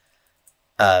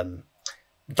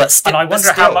 But still, and I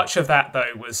wonder how much of that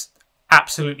though was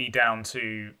absolutely down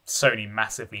to Sony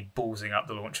massively ballsing up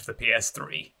the launch of the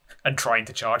PS3 and trying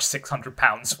to charge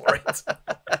 £600 for it.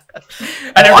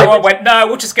 And everyone went, no,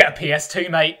 we'll just get a PS2,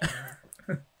 mate.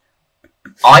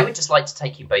 I would just like to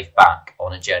take you both back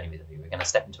on a journey with you. We're going to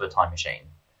step into a time machine.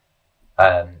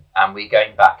 And we're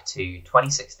going back to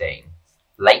 2016,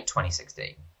 late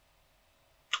 2016.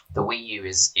 The Wii U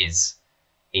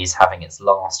is having its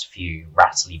last few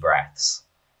rattly breaths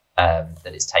that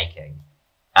it's taking.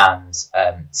 And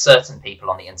certain people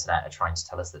on the internet are trying to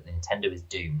tell us that Nintendo is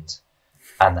doomed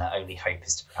and their only hope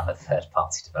is to become a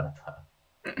third-party developer.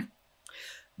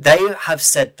 They have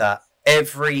said that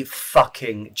every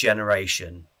fucking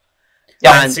generation.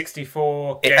 Yeah, and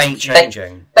 64. It ain't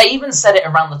changing. They even said it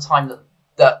around the time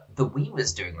that the Wii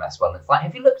was doing less well. It's like,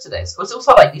 have you looked at this? It's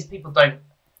also like these people don't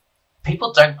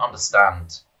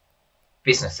understand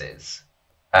businesses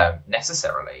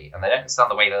necessarily, and they don't understand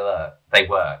the way they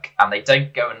work, and they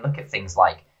don't go and look at things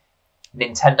like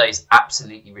Nintendo's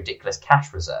absolutely ridiculous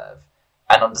cash reserve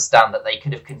and understand that they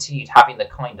could have continued having the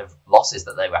kind of losses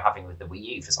that they were having with the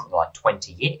Wii U for something like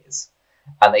 20 years,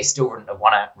 and they still wouldn't have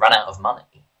run out of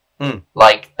money. Mm.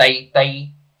 Like,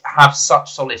 they have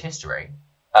such solid history,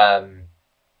 they're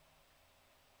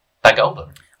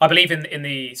golden. I believe in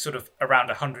the sort of around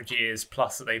 100 years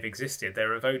plus that they've existed,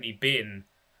 there have only been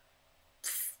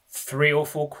 3 or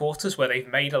 4 quarters where they've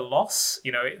made a loss.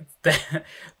 You know,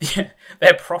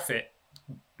 their profit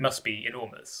must be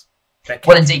enormous.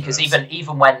 Well, indeed, because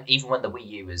even when the Wii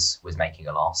U was making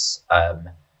a loss,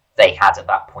 they had at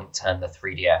that point turned the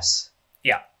 3DS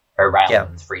around,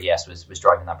 and the 3DS was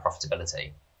driving that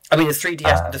profitability. I mean, the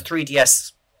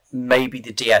 3DS, maybe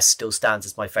the DS still stands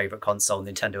as my favourite console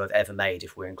Nintendo have ever made,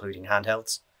 if we're including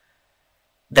handhelds.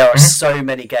 There are so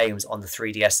many games on the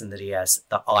 3DS and the DS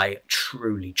that I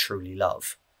truly, truly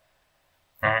love.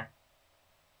 And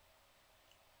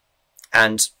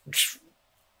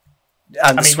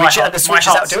the Switch is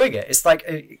out doing it. It's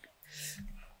like...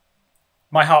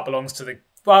 my heart belongs to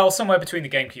somewhere between the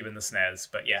GameCube and the SNES,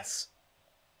 but yes.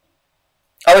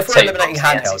 Oh, if we're eliminating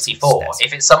handhelds, N64.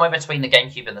 If it's somewhere between the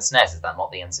GameCube and the SNES, is that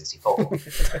not the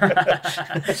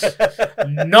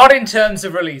N64? Not in terms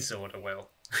of release order, Will.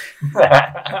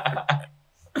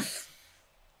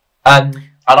 And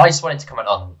I just wanted to comment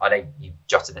on, I know you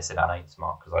jotted this in our notes,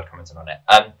 Mark, because I'd commented on it.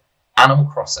 Animal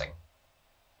Crossing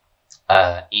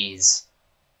is,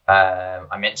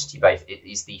 I mentioned to you both, it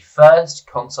is the first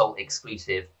console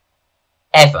exclusive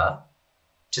ever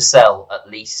to sell at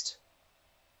least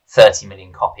 30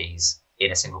 million copies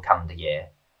in a single calendar year.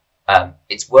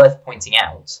 It's worth pointing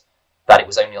out that it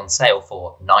was only on sale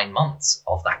for 9 months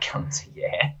of that calendar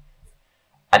year,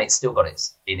 and it's still got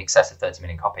its in excess of 30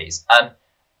 million copies. And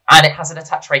it has an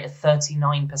attach rate of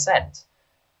 39%.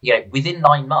 You know, within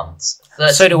 9 months,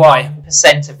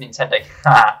 39% of Nintendo,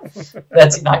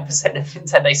 39% of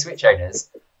Nintendo Switch owners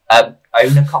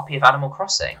own a copy of Animal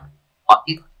Crossing.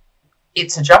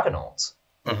 It's a juggernaut.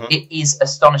 It is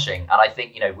astonishing, and I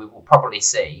think, you know, we will probably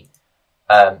see.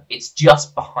 It's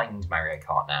just behind Mario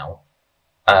Kart now.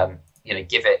 You know,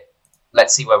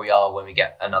 let's see where we are when we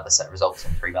get another set of results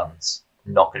in 3 months.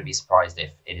 Not going to be surprised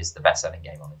if it is the best-selling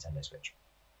game on Nintendo Switch.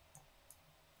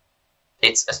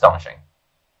 It's astonishing.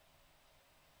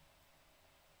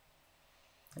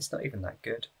 It's not even that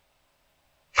good.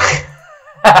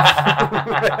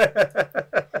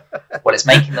 Well, it's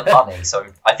making the money, so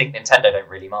I think Nintendo don't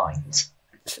really mind.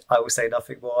 I will say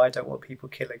nothing more. I don't want people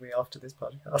killing me after this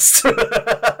podcast.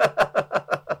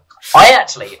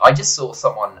 I just saw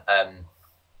someone, I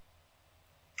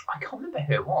can't remember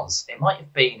who it was. It might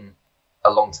have been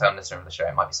a long-term listener of the show.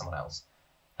 It might be someone else.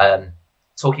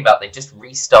 Talking about they just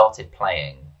restarted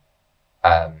playing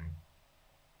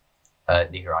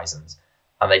New Horizons.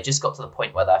 And they just got to the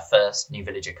point where their first new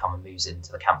villager come and moves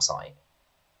into the campsite.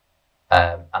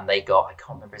 And they got, I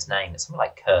can't remember his name, it's something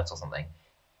like Kurt or something.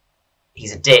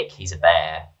 He's a dick, he's a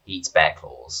bear, he eats bear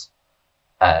claws.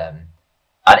 And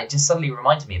it just suddenly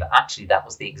reminded me that actually that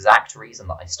was the exact reason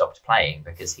that I stopped playing,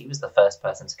 because he was the first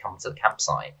person to come to the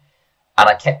campsite. And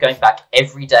I kept going back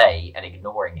every day and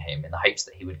ignoring him in the hopes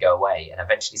that he would go away. And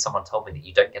eventually someone told me that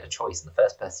you don't get a choice, and the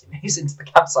first person who moves into the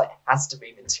campsite has to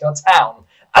move into your town.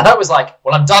 And I was like,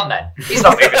 well, I'm done then. He's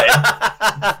not moving in.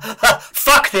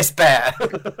 Fuck this bear.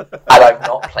 And I've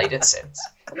not played it since.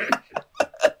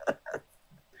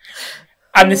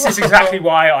 And this is exactly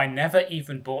why I never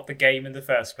even bought the game in the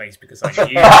first place, because I knew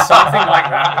something like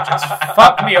that would just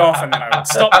fuck me off, and then I would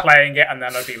stop playing it, and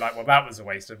then I'd be like, well, that was a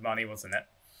waste of money, wasn't it?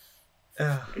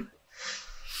 I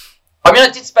mean, I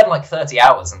did spend like 30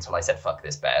 hours until I said fuck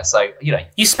this bear, so, you know.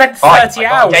 You spent 30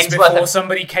 hours before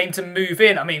somebody came to move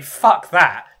in. I mean, fuck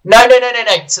that. No.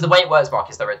 So the way it works, Mark,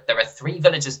 is there are 3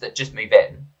 villagers that just move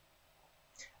in,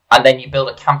 and then you build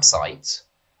a campsite,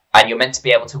 and you're meant to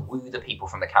be able to woo the people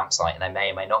from the campsite, and they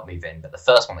may or may not move in, but the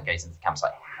first one that goes into the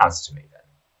campsite has to move in.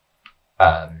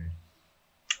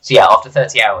 So yeah, after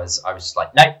 30 hours, I was just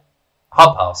like, no,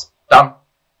 hard pass, done.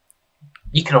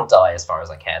 You can all die as far as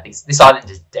I care. This island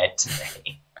is dead to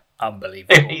me.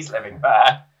 Unbelievable. He's living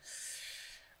there.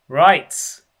 Right.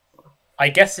 I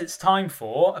guess it's time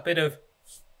for a bit of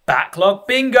Backlog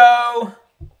Bingo.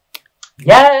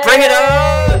 Yeah, bring it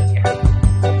on!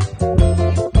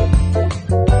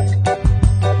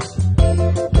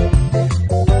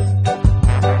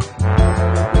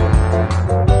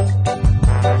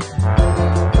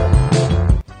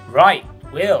 Right,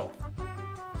 Will.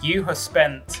 You have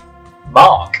spent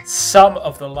Mark some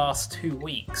of the last 2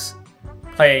 weeks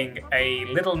playing a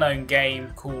little-known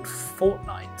game called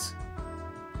Fortnite.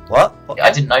 What? I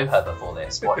didn't know her before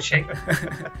this. What is she?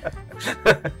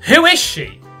 Who is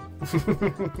she?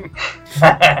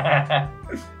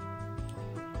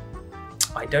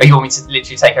 I don't. You want me to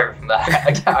literally take over from there?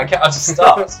 I'll just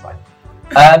start. It's fine.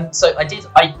 So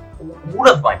all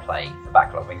of my play for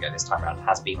Backlog Bingo this time around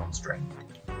has been on stream.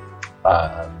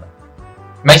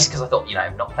 Mostly because I thought,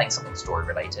 I'm not playing something story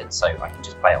related, so I can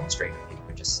just play it on stream and people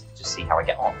can just see how I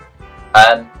get on.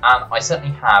 And I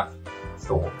certainly have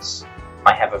thoughts.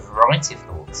 I have a variety of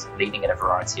thoughts leading in a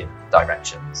variety of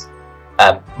directions.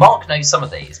 Marc knows some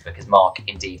of these because Marc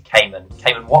indeed came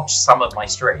and watched some of my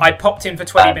stream. I popped in for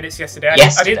 20 minutes yesterday.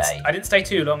 I didn't stay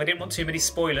too long. I didn't want too many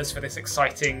spoilers for this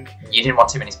exciting. You didn't want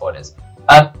too many spoilers.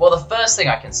 Well, the first thing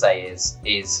I can say is,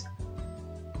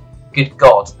 good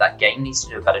God, that game needs to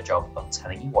do a better job of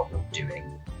telling you what you're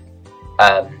doing.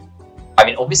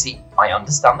 Obviously, I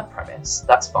understand the premise.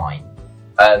 That's fine.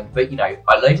 But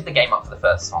I loaded the game up for the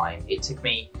first time. It took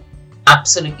me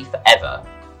absolutely forever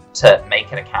to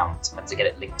make an account and to get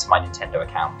it linked to my Nintendo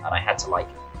account, and I had to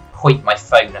point my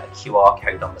phone at a QR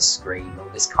code on the screen, all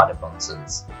this kind of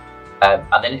nonsense.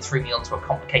 And then it threw me onto a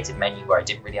complicated menu where I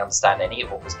didn't really understand any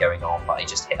of what was going on, but I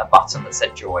just hit a button that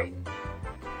said join.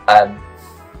 And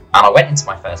I went into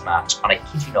my first match, and I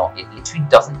kid you not, it literally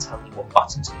doesn't tell you what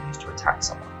button to use to attack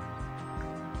someone.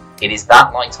 It is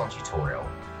that light on tutorial.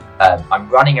 I'm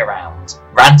running around,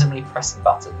 randomly pressing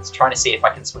buttons, trying to see if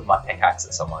I can swing my pickaxe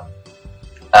at someone.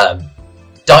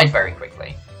 Died very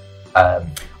quickly. I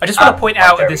just want to point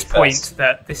out at this point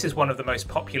that this is one of the most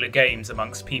popular games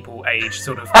amongst people aged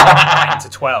sort of 9 to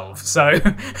 12. So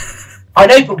I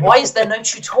know, but why is there no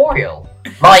tutorial?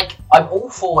 I'm all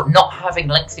for not having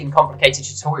lengthy and complicated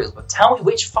tutorials, but tell me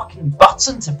which fucking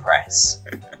button to press,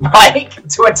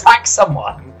 to attack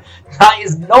someone. That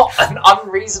is not an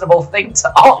unreasonable thing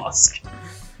to ask.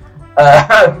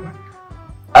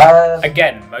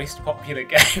 Again, most popular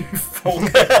game for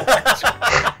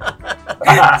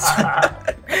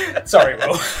Sorry,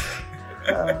 Will.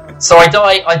 So I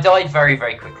died very,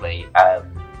 very quickly,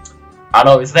 and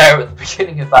I was there at the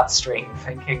beginning of that stream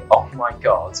thinking, oh my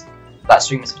god, that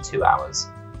stream is for 2 hours.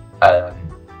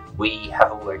 We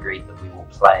have all agreed that we will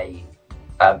play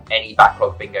any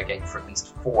Backlog Bingo game for at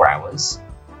least 4 hours.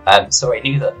 So I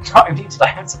knew that not only did I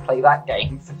have to play that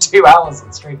game for 2 hours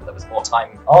on stream, but there was more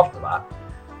time after that.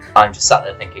 I'm just sat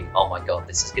there thinking, oh my god,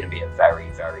 this is going to be a very,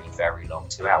 very, very long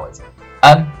 2 hours.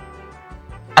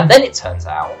 And then it turns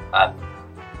out,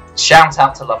 shout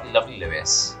out to lovely, lovely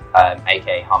Lewis,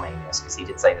 aka Harmonious, because he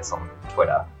did say this on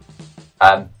Twitter.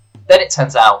 Then it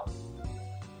turns out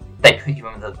they put you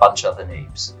in with a bunch of other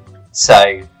noobs.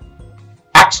 So,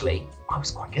 actually, I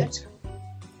was quite good.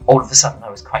 All of a sudden, I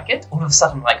was quite good. All of a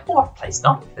sudden, I've placed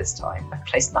 9th this time. I've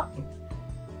placed 9th.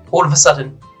 All of a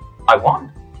sudden, I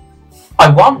won. I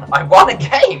won a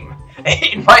game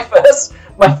in my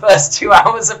first 2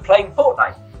 hours of playing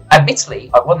Fortnite. Admittedly,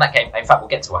 I won that game. In fact, we'll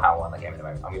get to how I won that game in a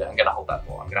moment. I'm going to hold that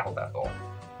thought.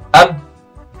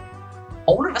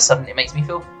 All of a sudden, it makes me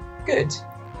feel good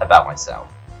about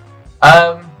myself.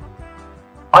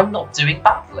 I'm not doing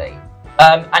badly.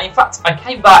 And in fact, I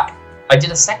came back. I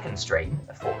did a second stream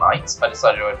of Fortnite. I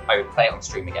decided I would play it on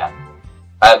stream again.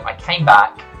 I came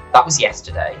back. That was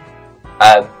yesterday.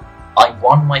 I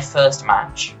won my first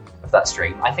match of that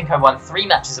stream. I think I won 3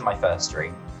 matches in my first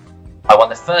stream. I won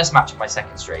the first match of my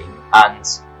second stream, and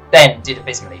then did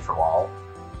abysmally for a while.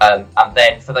 And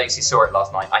then, for those who saw it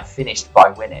last night, I finished by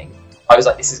winning. I was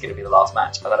like, this is going to be the last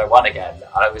match. And then I won again,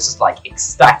 and I was just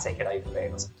ecstatic and over the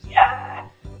moon. I was like, yeah!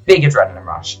 Big adrenaline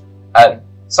rush.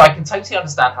 So I can totally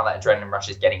understand how that adrenaline rush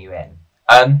is getting you in.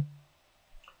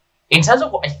 In terms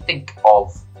of what I think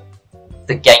of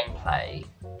the gameplay,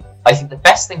 I think the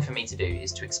best thing for me to do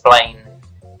is to explain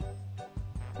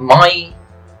my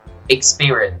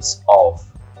experience of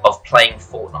playing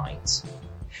Fortnite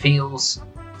feels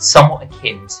somewhat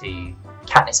akin to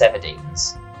Katniss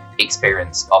Everdeen's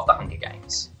experience of the Hunger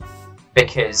Games.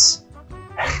 Because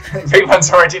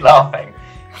everyone's already laughing.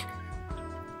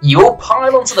 You all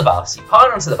pile onto the bus.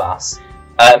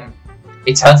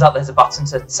 It turns out there's a button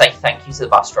to say thank you to the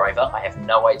bus driver. I have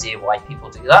no idea why people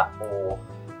do that or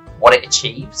what it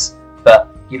achieves.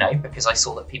 But, because I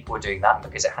saw that people were doing that and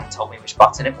because it hadn't told me which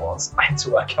button it was, I had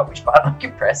to work out which button I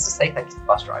could press to say thank you to the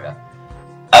bus driver.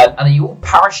 And then you all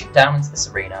parachute down into this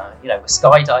arena. We're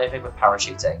skydiving, we're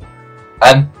parachuting.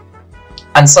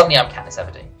 And suddenly I'm Katniss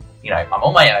Everdeen. I'm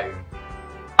on my own.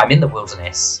 I'm in the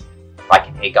wilderness. I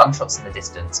can hear gunshots in the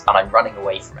distance, and I'm running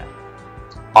away from it.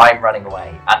 I'm running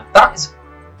away. And that is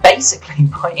basically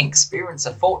my experience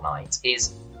of Fortnite,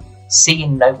 is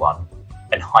seeing no one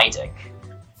and hiding.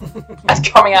 And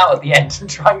coming out at the end and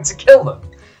trying to kill them.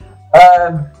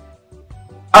 And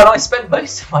I spent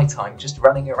most of my time just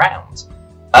running around.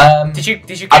 Did you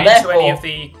get into any of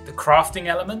the crafting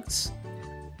elements?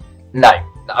 No,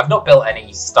 I've not built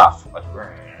any stuff.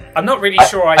 I'm not really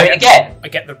sure I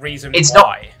get the reason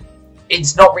why.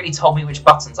 it's not really told me which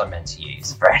buttons I'm meant to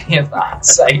use for any of that,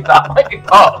 so that might be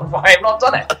part of why I've not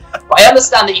done it. But I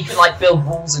understand that you can like build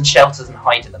walls and shelters and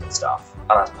hide in them and stuff, and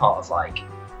that's part of like.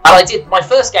 And I did my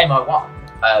first game I won.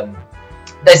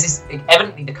 There's this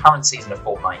evidently the current season of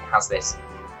Fortnite has this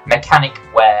mechanic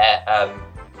where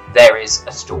there is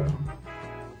a storm,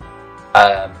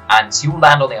 and you'll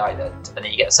land on the island, and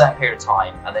then you get a certain period of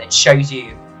time, and then it shows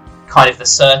you kind of the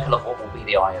circle of what will be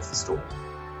the eye of the storm.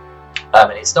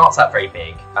 And it starts out very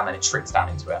big, and then it shrinks down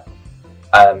into it.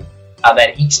 And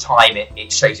then each time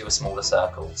it shows you a smaller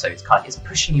circle, so it's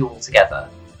pushing you all together.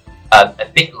 A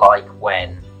bit like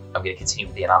when I'm going to continue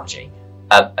with the analogy.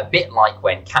 A bit like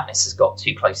when Katniss has got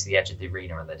too close to the edge of the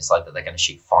arena, and they decide that they're going to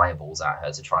shoot fireballs at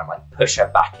her to try and like push her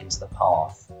back into the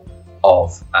path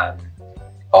of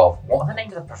what are the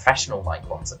names of the professional like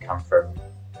ones that come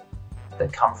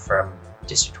from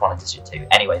District 1 and District 2.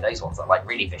 Anyway, those ones that are like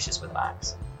really vicious with an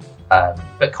axe.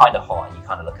 But kind of hot, and you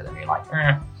kind of look at them and you're like,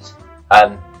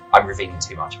 I'm revealing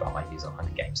too much about my views on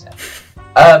 100 games here.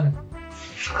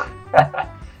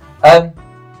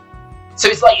 So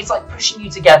it's like pushing you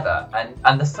together,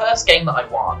 and the first game that I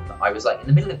won, I was like in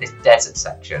the middle of this desert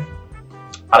section,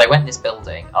 and I went in this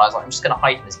building, and I was like, I'm just going to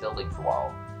hide in this building for a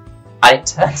while. And it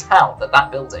turned out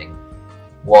that building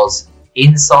was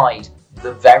inside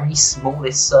the very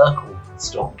smallest circle the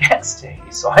storm gets to.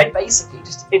 So I basically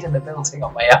just hid in the building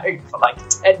on my own for like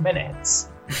 10 minutes.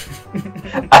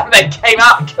 And then came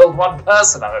out and killed one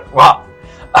person and I won.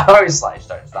 I was like, I just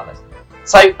don't understand this.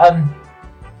 So,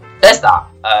 there's that.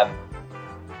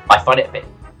 I find it a bit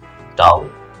dull,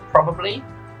 probably,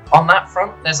 on that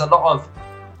front. There's a lot of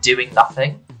doing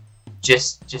nothing.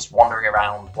 Just wandering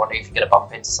around, wondering if you're going to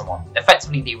bump into someone.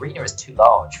 Effectively, the arena is too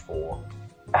large for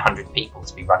 100 people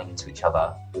to be running into each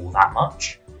other all that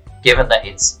much. Given that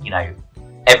it's,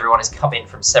 everyone has come in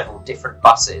from several different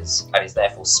buses and is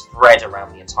therefore spread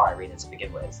around the entire arena to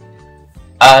begin with.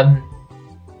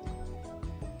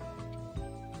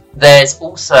 There's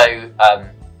also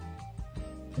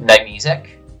no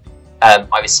music.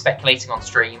 I was speculating on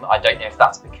stream. I don't know if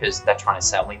that's because they're trying to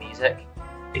sell me music.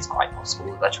 It's quite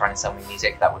possible that they're trying to sell me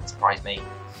music. That wouldn't surprise me.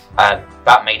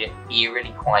 That made it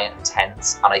eerily quiet and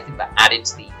tense, and I think that added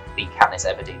to the Katniss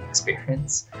Everdeen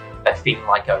experience of feeling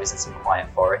like I was in some quiet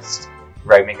forest,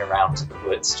 roaming around in the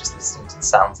woods, just listening to the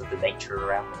sounds of the nature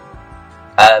around me.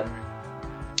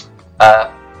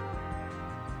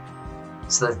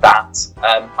 So there's that.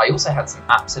 I also had some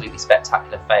absolutely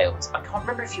spectacular fails. I can't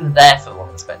remember if you were there for one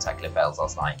of the spectacular fails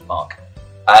last night, Mark.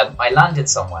 I landed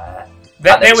somewhere.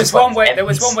 There was one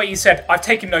where you said, "I've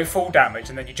taken no fall damage,"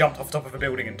 and then you jumped off the top of a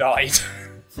building and died.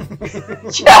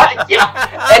 yeah.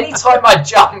 Anytime I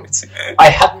jumped, I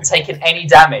hadn't taken any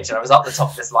damage, and I was up the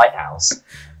top of this lighthouse.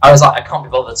 I was like, I can't be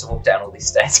bothered to walk down all these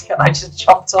stairs, and I just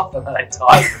jumped off, and then I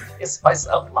died and pissed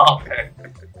myself laughing.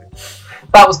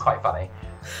 That was quite funny.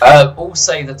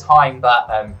 Also, the time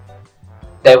that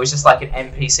there was just like an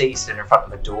NPC stood in front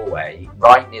of a doorway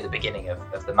right near the beginning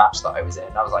of the match that I was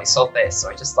in. I was like, sod this, so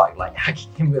I just started like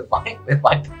hacking him with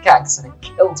my pickaxe, and it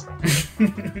killed me.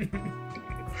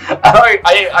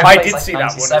 I did see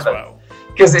that one as well.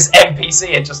 Because this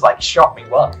NPC had just like shot me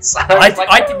once.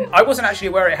 I wasn't actually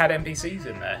aware it had NPCs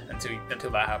in there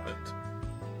until that happened.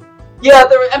 Yeah,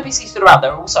 there were NPCs stood around.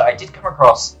 There were also, I did come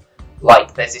across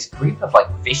like there's this group of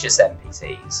like vicious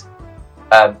NPCs.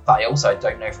 But I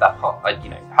don't know if that part,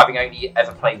 having only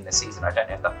ever played in this season, I don't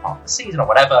know if that part of the season or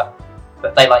whatever,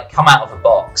 but they like come out of a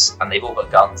box and they've all got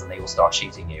guns and they all start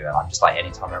shooting you, and I'm just like,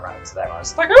 anytime I ran into them, I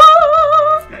was like,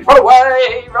 run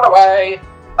away!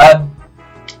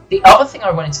 The other thing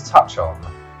I wanted to touch on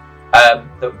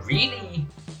that really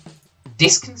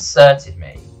disconcerted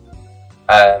me,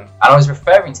 and I was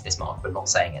referring to this, Mark, but not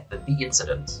saying it, the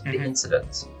incident.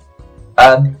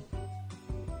 And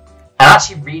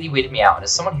actually really weirded me out, and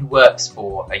as someone who works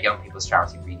for a young people's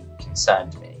charity, really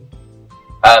concerned me.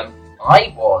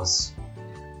 I was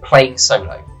playing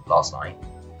solo last night.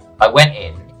 I went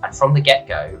in, and from the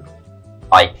get-go,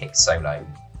 I picked solo.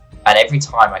 And every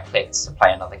time I clicked to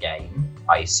play another game,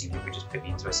 I assumed it would just put me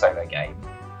into a solo game.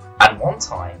 And one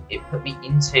time, it put me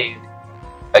into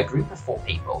a group of 4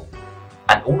 people,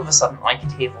 and all of a sudden I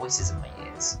could hear voices in my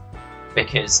ears.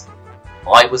 Because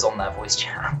I was on their voice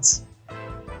chat.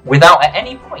 Without at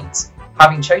any point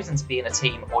having chosen to be in a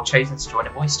team or chosen to join a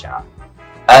voice chat.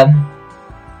 And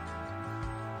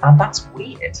that's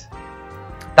weird.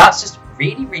 That's just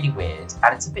really, really weird,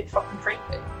 and it's a bit fucking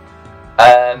creepy.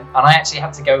 And I actually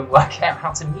had to go and work out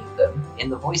how to mute them in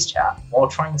the voice chat while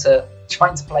trying to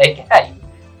play a game,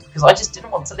 because I just didn't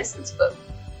want to listen to them.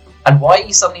 And why are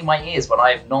you suddenly in my ears when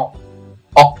I have not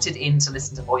opted in to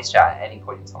listen to voice chat at any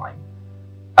point in time?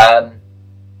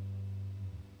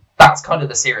 that's kind of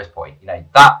the serious point.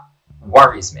 That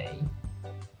worries me.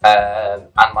 And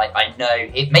I know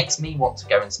it makes me want to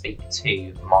go and speak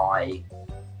to my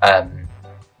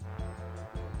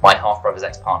my half brother's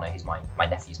ex-partner, who's my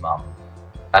nephew's mum,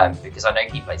 because I know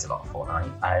he plays a lot of Fortnite,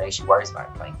 and I know she worries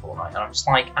about playing Fortnite. And I'm just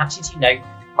like, actually, do you know,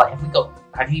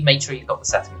 have you made sure you've got the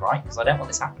settings right? Because I don't want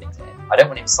this happening to him. I don't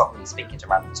want him suddenly speaking to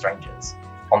random strangers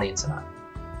on the internet.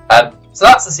 So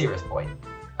that's the serious point.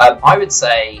 I would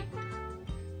say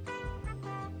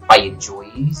I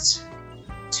enjoyed,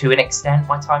 to an extent,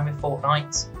 my time with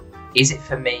Fortnite. Is it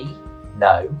for me?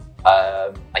 No.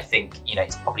 I think,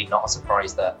 it's probably not a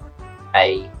surprise that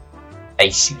a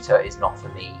shooter is not for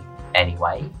me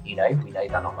anyway. We know they're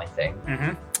not my thing.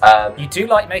 Mm-hmm. You do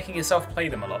like making yourself play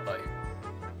them a lot, though.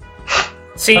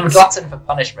 I'm a glutton for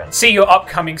punishment. See your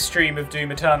upcoming stream of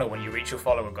Doom Eternal when you reach your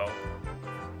follower goal.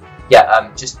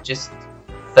 Yeah, just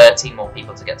 13 more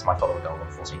people to get to my follower goal,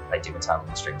 unfortunately, to play Doom Eternal on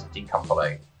the stream. So do come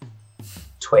follow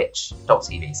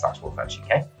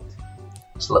twitch.tv/WolfEdgeUK.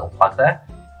 Just a little plug there.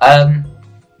 I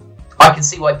can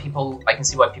see why people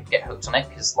get hooked on it,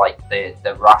 because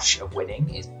the rush of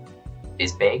winning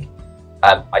is big.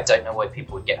 I don't know why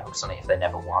people would get hooked on it if they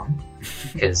never won,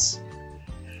 because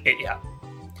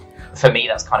for me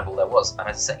that's kind of all there was. And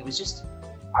as I said, I was just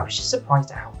surprised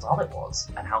at how dull it was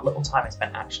and how little time I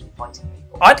spent actually fighting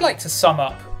people. I'd like to sum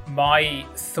up my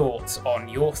thoughts on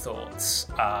your thoughts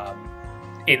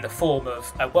in the form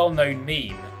of a well-known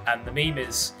meme, and the meme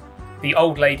is the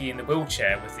old lady in the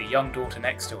wheelchair with the young daughter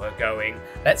next to her going,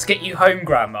 "Let's get you home,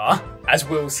 Grandma," as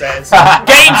Will says.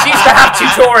 Games used to have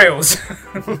tutorials.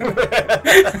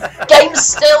 Games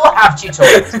still have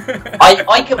tutorials.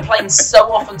 I complain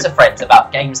so often to friends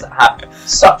about games that have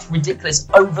such ridiculous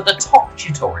over-the-top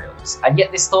tutorials, and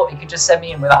yet this thought it could just send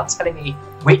me in without telling me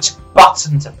which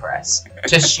button to press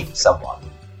to shoot someone.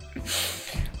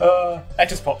 That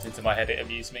just popped into my head, it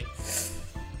amused me.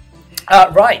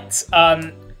 Right.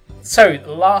 So,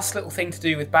 the last little thing to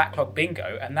do with Backlog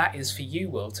Bingo, and that is for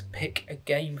you, Will, to pick a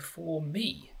game for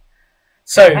me.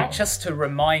 So, just to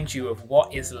remind you of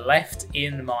what is left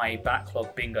in my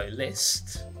Backlog Bingo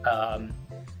list,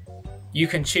 you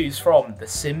can choose from The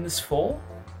Sims 4,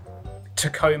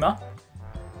 Tacoma,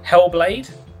 Hellblade,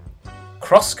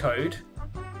 Crosscode,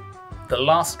 The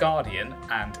Last Guardian,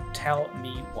 and Tell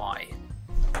Me Why.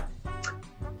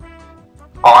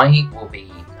 I will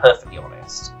be perfectly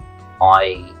honest.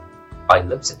 I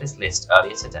looked at this list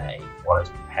earlier today while I was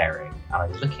preparing, and I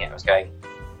was looking at it and I was going,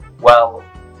 well,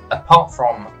 apart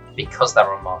from because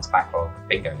they're on Marc's Backlog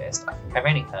Bingo list, I think I've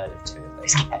only heard of 2 of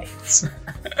those games.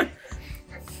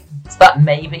 So that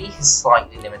maybe has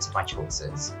slightly limited my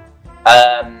choices.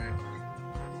 And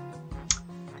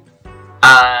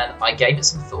I gave it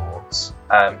some thought.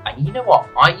 And you know what?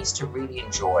 I used to really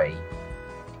enjoy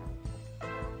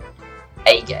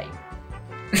a game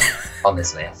on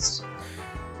this list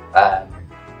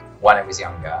when I was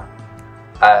younger.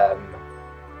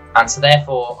 And so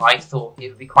therefore I thought it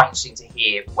would be quite interesting to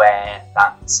hear where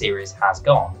that series has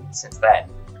gone since then.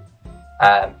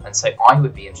 And so I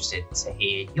would be interested to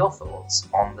hear your thoughts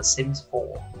on The Sims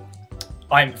 4.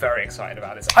 I'm very excited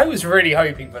about this. I was really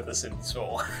hoping for The Sims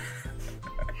 4.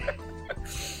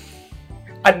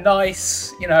 A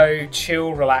nice,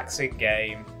 chill, relaxing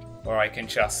game where I can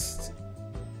just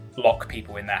lock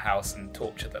people in their house and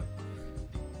torture them.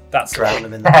 Drown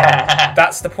them in the pool.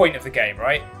 That's the point of the game,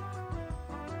 right?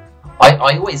 I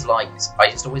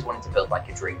just always wanted to build a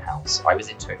dream house. I was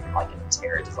into it from an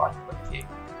interior design point of view,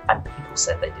 and people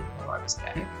said they didn't know I was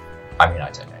gay. I mean, I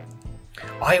don't know.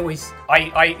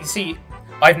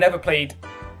 I've never played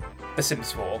The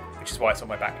Sims 4, which is why it's on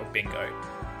my Backlog Bingo.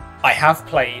 I have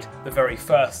played the very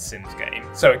first Sims game,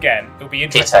 so again, it'll be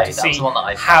interesting to see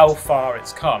how far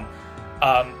it's come.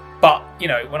 But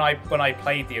when I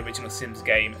played the original Sims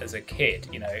game as a kid,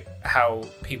 how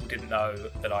people didn't know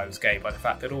that I was gay by the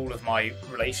fact that all of my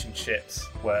relationships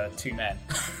were 2 men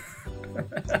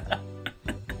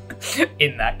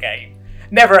in that game.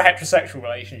 Never a heterosexual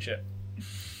relationship.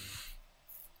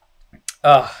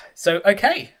 So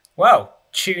okay, well,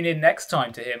 tune in next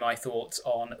time to hear my thoughts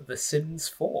on The Sims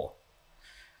 4.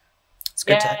 It's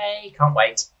good. Yay! Can't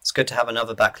wait. It's good to have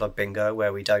another Backlog Bingo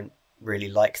where we don't really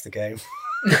like the game.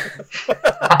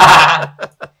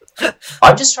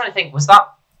 I'm just trying to think, was that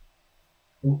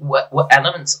what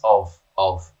elements of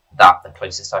that the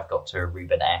closest I've got to a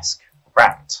Reuben-esque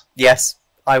rant? Yes,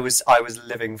 I was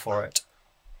living for it.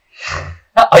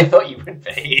 I thought you would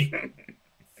be.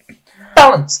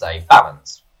 Balance though,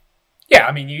 balance. Yeah,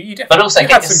 I mean you definitely. But also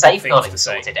get the safeguarding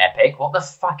sorted, Epic. What the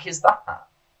fuck is that?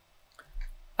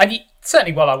 And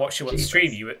certainly while I watched you on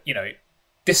stream, you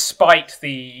despite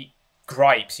the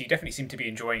gripes, you definitely seem to be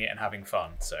enjoying it and having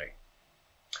fun. So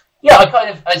yeah,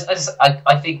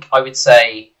 I think I would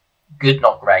say good,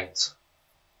 not great,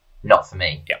 not for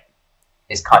me. Yep.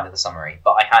 Is kind of the summary.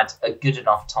 But I had a good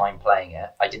enough time playing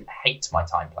it. I didn't hate my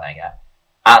time playing it,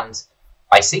 and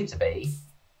I seem to be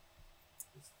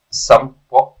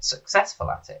somewhat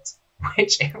successful at it,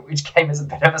 which came as a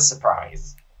bit of a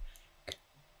surprise.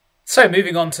 So,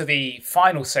 moving on to the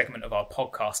final segment of our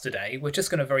podcast today, we're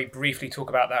just going to very briefly talk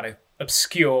about that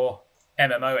obscure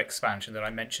MMO expansion that I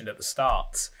mentioned at the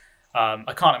start.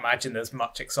 I can't imagine there's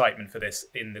much excitement for this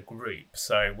in the group,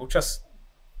 so we'll just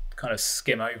kind of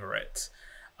skim over it.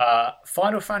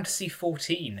 Final Fantasy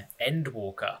XIV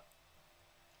Endwalker.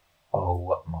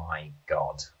 Oh my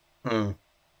god. Mm.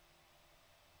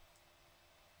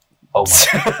 Oh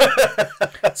my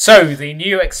god. So, the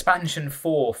new expansion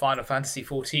for Final Fantasy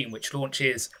XIV, which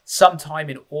launches sometime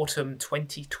in autumn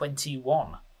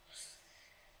 2021.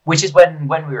 Which is when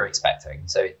we were expecting.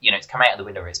 So, it's come out of the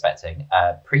window we're expecting.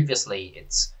 Previously,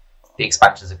 the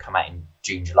expansions have come out in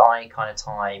June, July kind of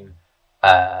time.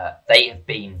 They have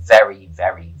been very,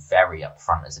 very, very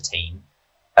upfront as a team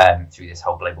through this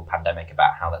whole global pandemic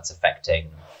about how that's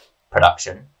affecting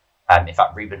production. In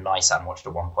fact, Reuben-esque watched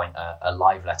at one point a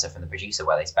live letter from the producer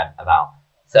where they spent about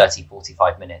 30,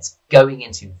 45 minutes going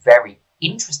into very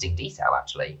interesting detail,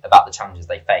 actually, about the challenges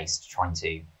they faced trying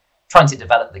to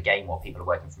develop the game while people are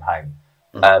working from home.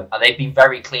 And they've been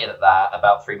very clear that they're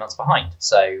about 3 months behind.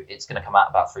 So it's going to come out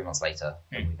about 3 months later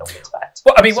than we normally expect.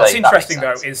 Well, I mean, what's interesting,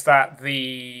 though, is that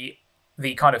the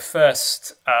kind of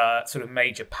first sort of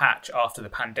major patch after the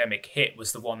pandemic hit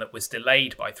was the one that was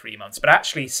delayed by 3 months. But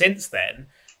actually, since then,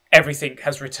 everything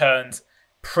has returned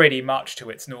pretty much to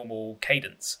its normal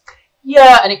cadence.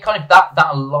 Yeah, and it kind of that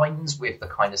aligns with the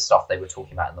kind of stuff they were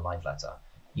talking about in the live letter.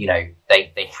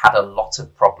 They had a lot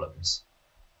of problems,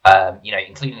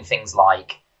 including things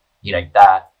like,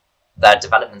 that their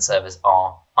development servers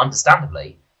are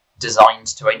understandably designed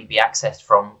to only be accessed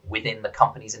from within the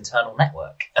company's internal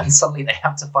network. And suddenly they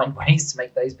have to find ways to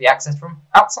make those be accessed from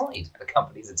outside the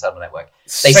company's internal network.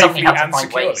 They suddenly have to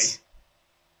find ways.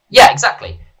 Yeah,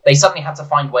 exactly. They suddenly had to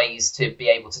find ways to be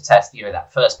able to test,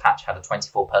 that first patch had a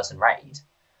 24-person raid.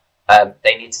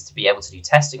 They needed to be able to do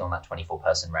testing on that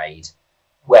 24-person raid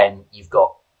when you've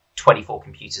got 24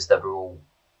 computers that are all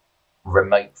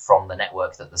remote from the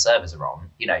network that the servers are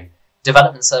on.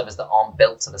 Development servers that aren't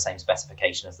built to the same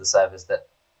specification as the servers that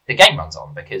the game runs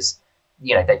on because,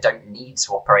 they don't need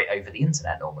to operate over the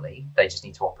internet normally. They just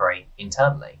need to operate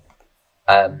internally.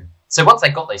 So once they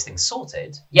got those things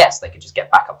sorted, yes, they could just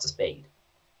get back up to speed.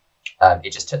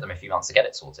 It just took them a few months to get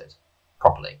it sorted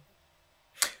properly.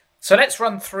 So let's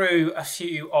run through a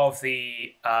few of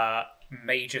the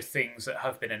major things that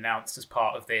have been announced as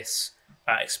part of this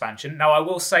expansion. Now, I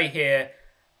will say here,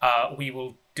 we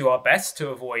will do our best to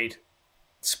avoid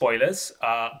spoilers,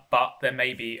 but there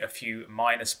may be a few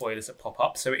minor spoilers that pop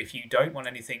up. So if you don't want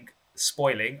anything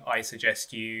spoiling, I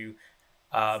suggest you,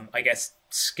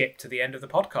 skip to the end of the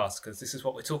podcast, because this is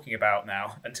what we're talking about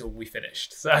now until we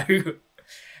finished. So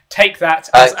take that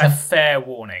as a fair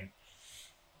warning.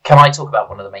 Can I talk about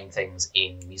one of the main things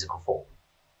in musical form?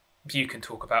 You can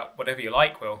talk about whatever you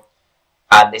like, Will.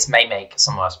 And this may make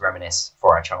some of us reminisce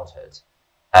for our childhood.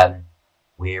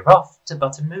 We're off to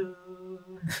Button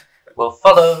Moon. We'll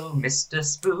follow Mr.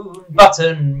 Spoon,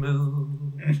 Button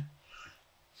Moon.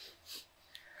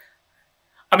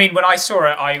 I mean, when I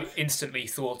saw it, I instantly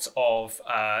thought of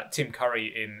Tim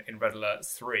Curry in Red Alert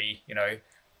 3,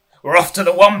 We're off to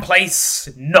the one place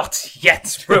not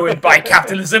yet ruined by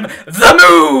capitalism, the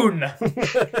moon!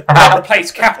 I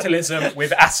replace capitalism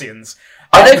with Asians.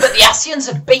 I know, but the Asians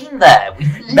have been there.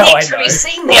 We've literally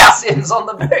seen the Asians on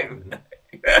the moon.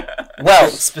 Well,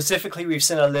 specifically, we've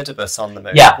seen Elidibus on the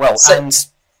moon. Yeah. Well, and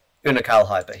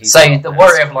Unakalhai, but he's... So the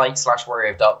Warrior of Light /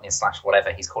 Warrior of Darkness /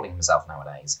 whatever he's calling himself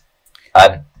nowadays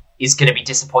is going to be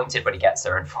disappointed when he gets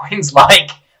there and finds,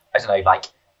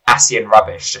 Asian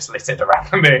rubbish just littered around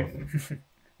the moon.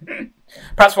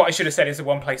 Perhaps what I should have said is the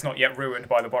one place not yet ruined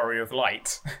by the Warrior of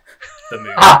Light. The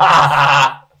moon.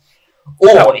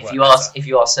 Or if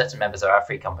you ask certain members of our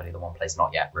free company, the one place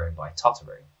not yet ruined by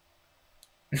Totteru.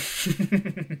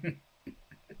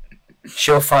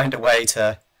 She'll find a way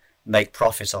to make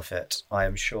profit off it, I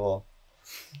am sure.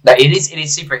 No, it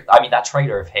is super. I mean, that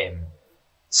trailer of him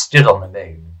stood on the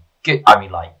moon. Good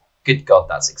God,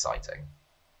 that's exciting.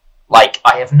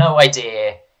 I have no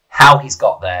idea how he's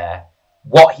got there,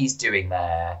 what he's doing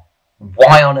there,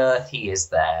 why on earth he is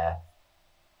there,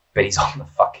 but he's on the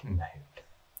fucking moon.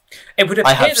 It would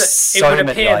appear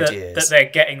that they're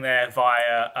getting there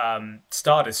via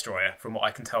Star Destroyer, from what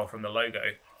I can tell from the logo.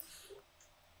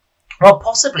 Well,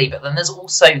 possibly, but then there's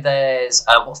what's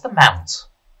the mount?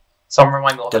 Someone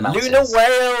remind me what the mount is. The Lunar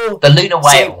Whale! The Lunar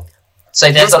Whale. So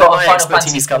there's a lot of Final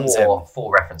Fantasy IV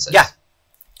references. Yeah.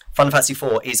 Final Fantasy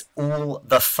IV is all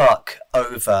the fuck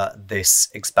over this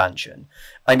expansion.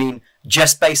 I mean,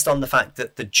 just based on the fact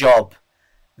that the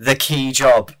key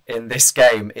job in this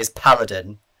game is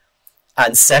Paladin,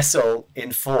 and Cecil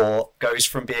in 4 goes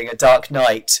from being a Dark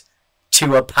Knight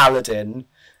to a Paladin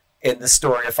in the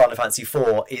story of Final Fantasy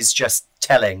IV is just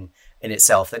telling in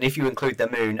itself. And if you include the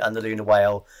Moon and the Lunar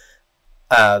Whale...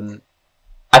 and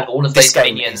all of those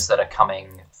minions that are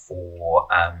coming for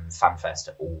FanFest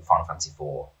are all Final Fantasy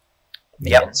IV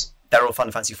minions. Yep, they're all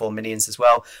Final Fantasy IV minions as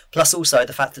well. Plus also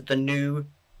the fact that the new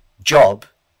job,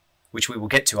 which we will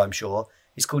get to, I'm sure,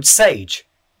 is called Sage.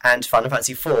 And Final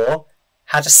Fantasy IV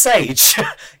had a Sage.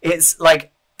 It's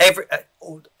like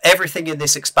everything in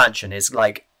this expansion is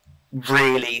like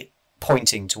really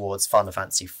pointing towards Final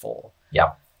Fantasy IV.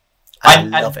 Yeah. I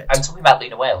love it. I'm talking about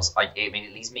Lunar Whales. I mean,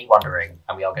 it leaves me wondering,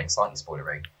 and we are going slightly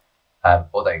spoilery,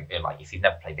 although like if you've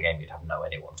never played the game, you'd have no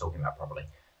idea what I'm talking about probably.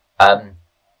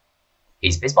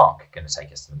 Is Bismarck going to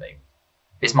take us to the moon?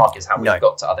 Bismarck is how we've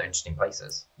got to other interesting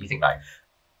places. You think no?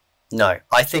 No,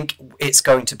 I think it's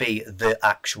going to be the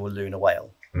actual Lunar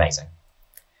Whale. Amazing.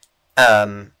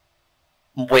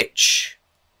 Which,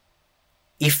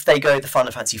 if they go the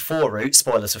Final Fantasy IV route,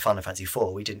 spoilers for Final Fantasy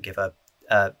IV, we didn't give a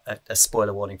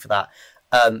spoiler warning for that,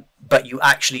 but you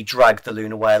actually drag the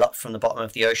Lunar Whale up from the bottom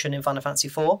of the ocean in Final Fantasy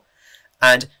IV.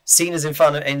 And seen as in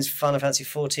Final Fantasy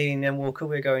XIV Endwalker,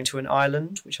 we're going to an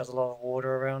island which has a lot of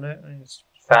water around it.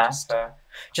 Fair.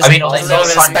 I mean,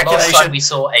 last time we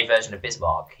saw a version of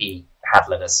Bismarck, he had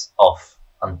led us off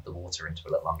under the water into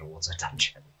a little underwater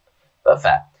dungeon. But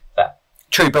fair.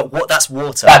 True, but that's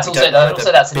water. That's a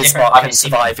different. Bismarck can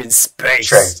survive in space.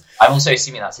 True. I'm also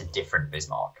assuming that's a different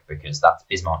Bismarck because that's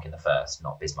Bismarck in the first,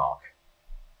 not Bismarck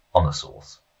on the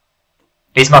source.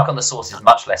 Bismarck on the source is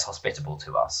much less hospitable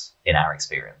to us in our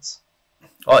experience.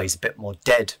 Oh, he's a bit more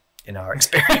dead in our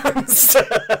experience. He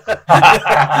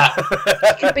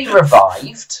could be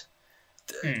revived.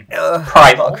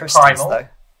 Primal. Though.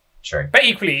 True. But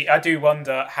equally, I do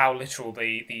wonder how literal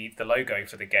the logo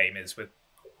for the game is with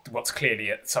what's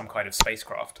clearly some kind of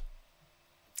spacecraft.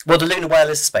 Well, the Lunar Whale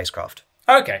is a spacecraft.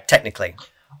 Okay. Technically.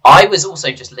 I was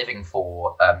also just living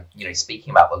for,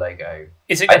 speaking about the logo.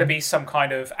 Is it going to be some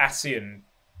kind of ASEAN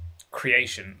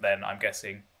creation then, I'm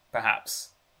guessing, perhaps?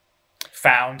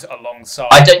 Found alongside...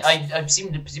 I'm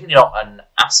presumably not an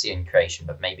ASEAN creation,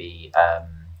 but maybe...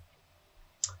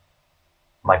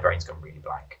 my brain's gone really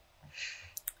blank.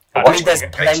 There's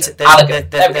plenty...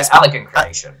 Allegan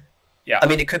creation. Yeah. I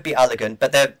mean, it could be Allegan,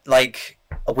 but they're like...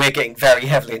 We're getting very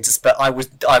heavily into... I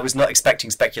was not expecting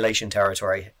speculation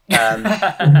territory.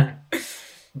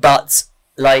 But,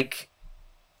 like...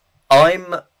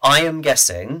 I am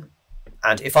guessing,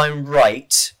 and if I'm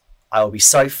right, I will be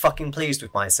so fucking pleased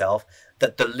with myself,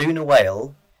 that the Lunar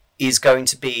Whale is going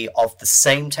to be of the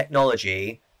same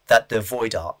technology that the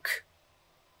Void Ark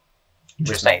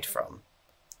was made from.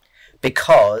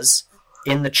 Because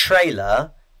in the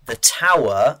trailer, the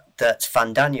tower that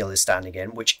Fandaniel is standing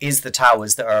in, which is the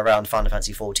towers that are around Final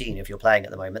Fantasy XIV, if you're playing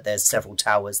at the moment, there's several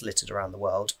towers littered around the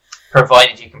world.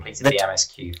 Provided you completed the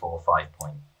MSQ for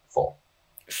 5.4.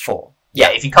 4. Yeah,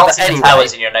 if you can't see the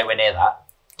towers and you're nowhere near that,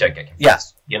 don't get confused. Yeah.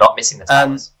 You're not missing the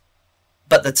towers.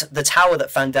 But the tower that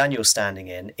Fandaniel's standing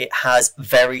in, it has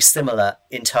very similar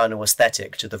internal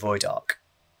aesthetic to the Void Ark.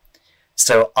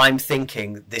 So I'm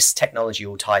thinking this technology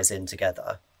all ties in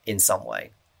together in some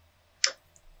way.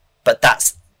 But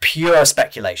that's pure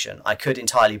speculation. I could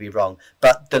entirely be wrong.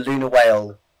 But the Lunar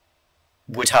Whale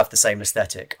would have the same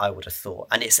aesthetic, I would have thought.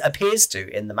 And it appears to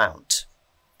in the mount,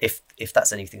 if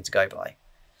that's anything to go by.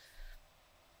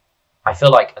 I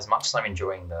feel like as much as I'm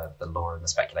enjoying the lore and the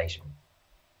speculation,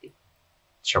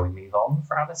 shall we move on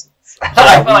for our listeners?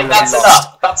 I feel like that's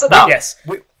enough. That's enough. Yes.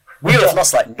 We would have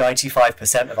lost like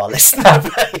 95% of our listener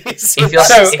base. If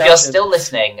you're still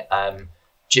listening,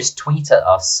 just tweet at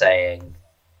us saying,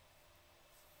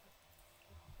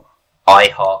 I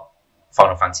heart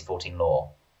Final Fantasy XIV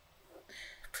lore.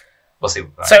 We'll see.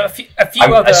 So a few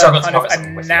other kind of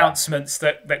announcements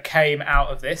that came out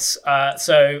of this.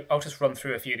 So I'll just run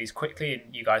through a few of these quickly,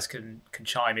 and you guys can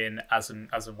chime in as and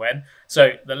when.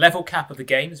 So the level cap of the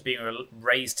game is being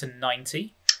raised to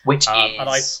 90, which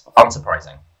is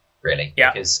unsurprising, really.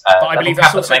 Yeah, because but I believe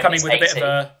that's also coming with 80. A bit of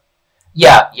a.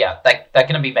 Yeah, they're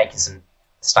going to be making some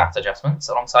stat adjustments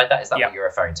alongside that. Is that what you're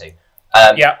referring to?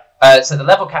 Yeah. So the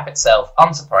level cap itself,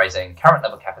 unsurprising. Current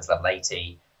level cap is level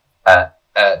 80.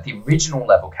 The original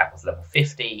level cap was level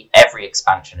 50. Every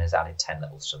expansion has added 10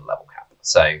 levels to the level cap.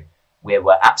 So we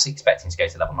were absolutely expecting to go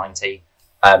to level 90.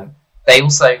 They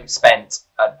also spent,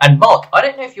 and Mark, I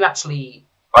don't know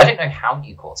how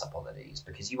you caught up on the news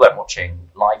because you weren't watching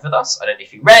live with us. I don't know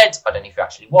if you read, I don't know if you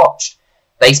actually watched.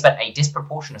 They spent a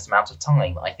disproportionate amount of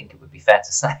time, I think it would be fair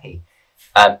to say,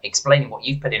 explaining what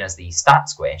you've put in as the stat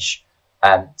squish,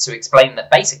 to explain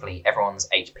that basically everyone's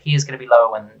HP is going to be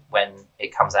lower when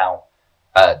it comes out,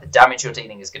 the damage you're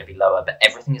dealing is going to be lower, but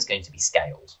everything is going to be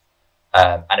scaled.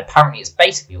 And apparently it's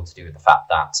basically all to do with the fact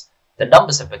that the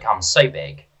numbers have become so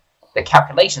big, the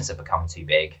calculations have become too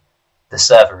big, the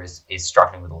server is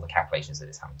struggling with all the calculations that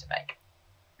it's having to make.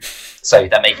 So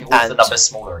they're making all the numbers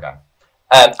smaller again.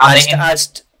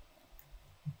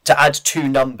 To add two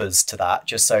numbers to that,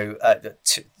 just so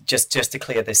just to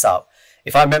clear this up,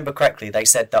 if I remember correctly, they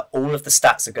said that all of the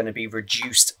stats are going to be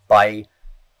reduced by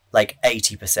like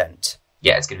 80%.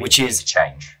 Yeah, it's going to be a huge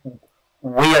change.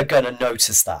 We are going to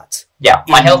notice that. Yeah,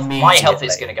 my health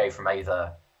is going to go from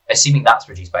over, assuming that's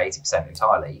reduced by 80%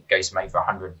 entirely, goes from over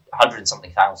 100 and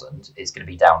something thousand, it's going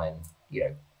to be down in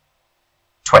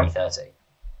 2030.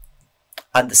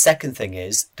 And the second thing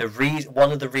is,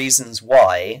 one of the reasons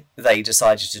why they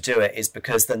decided to do it is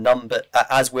because the number,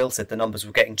 as Will said, the numbers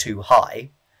were getting too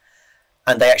high,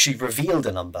 and they actually revealed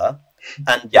a number,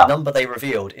 and the number they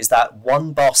revealed is that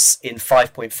one boss in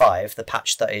 5.5, the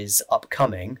patch that is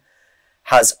upcoming,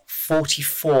 has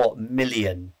 44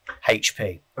 million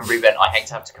HP. Reuben, I hate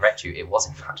to have to correct you, it was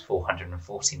in fact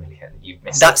 440 million. You've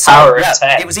missed the power of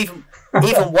 10. It was even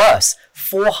worse.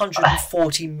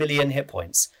 440 million hit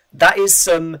points. That is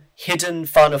some hidden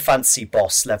Final Fantasy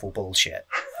boss level bullshit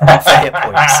for hit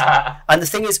points. And the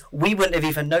thing is, we wouldn't have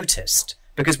even noticed,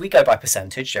 because we go by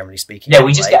percentage, generally speaking. Yeah, anyway.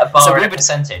 We just get a bar and a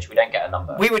percentage, we don't get a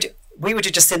number. We would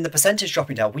have just seen the percentage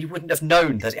dropping down. We wouldn't have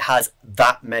known that it has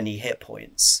that many hit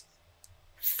points.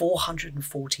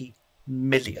 440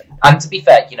 million. And to be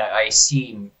fair, I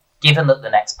assume, given that the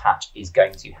next patch is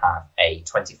going to have a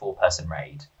 24-person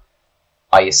raid,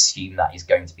 I assume that is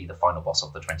going to be the final boss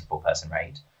of the 24-person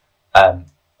raid.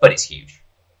 But it's huge.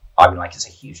 I mean, it's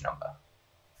a huge number.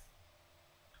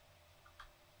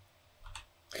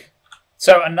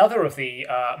 So another of the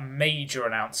major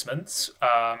announcements,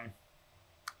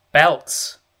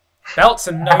 belts. Belts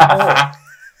are no more.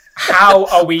 How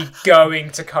are we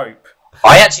going to cope?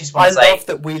 I actually just want to say, I love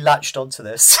that we latched onto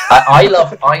this. I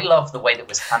love the way that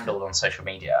was handled on social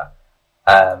media.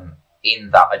 In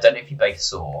that, I don't know if you both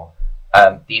saw,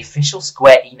 the official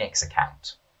Square Enix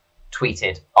account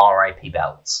tweeted RIP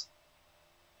belts,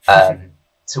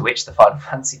 to which the Final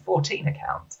Fantasy XIV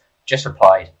account just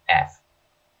replied F.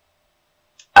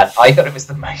 And I thought it was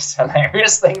the most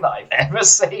hilarious thing that I've ever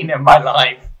seen in my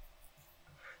life.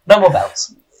 No more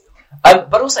belts.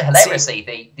 But also hilariously,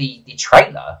 the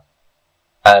trailer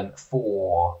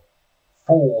for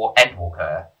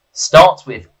Endwalker starts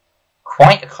with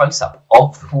quite a close-up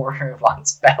of the Warrior of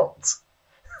Light's belt.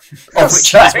 Of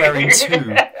which he's wearing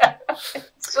two.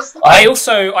 I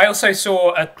also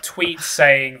saw a tweet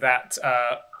saying that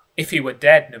if he were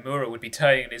dead, Nomura would be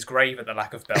turning in his grave at the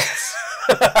lack of belts.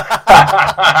 But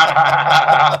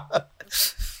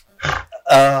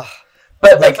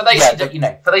for those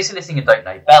for those who are listening and don't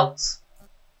know, belts,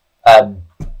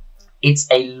 it's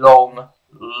a long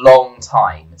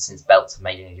time since belts have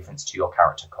made any difference to your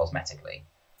character cosmetically.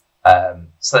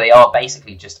 So they are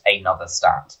basically just another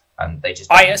stat, and they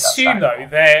just. I assume though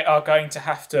they are going to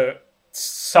have to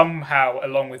somehow,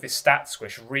 along with this stat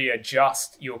squish,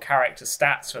 readjust your character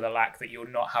stats for the lack that you're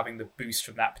not having the boost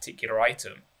from that particular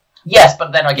item. Yes,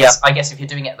 but then I guess if you're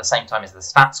doing it at the same time as the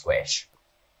stat squish,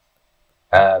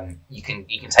 you can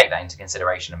take that into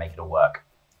consideration and make it all work.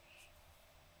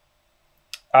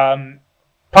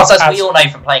 Plus, as we all know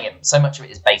from playing it, so much of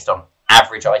it is based on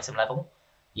average item level.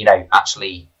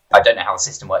 Actually, I don't know how the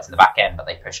system works in the back end, but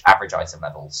they push average item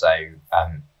level, so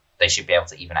they should be able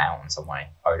to even out in some way,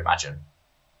 I would imagine.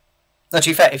 No, to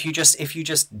be fair, if you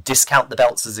just discount the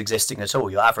belts as existing at all,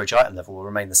 your average item level will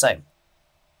remain the same.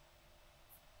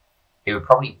 It would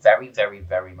probably very, very,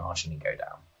 very marginally go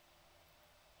down.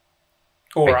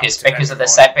 Or because of the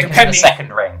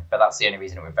second ring, but that's the only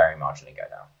reason it would very marginally go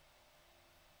down.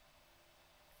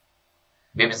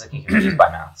 Reuben's looking confused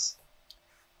by maths.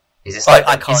 Is this like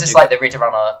the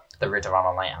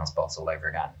Ridder-Runner Lighthouse boss all over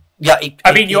again? Yeah,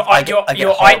 your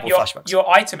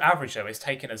item average though is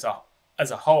taken as a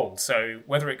whole, so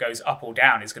whether it goes up or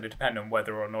down is going to depend on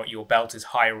whether or not your belt is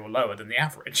higher or lower than the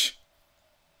average.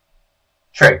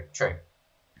 True.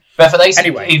 But for those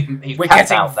anyway, who've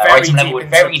capped out, their item level would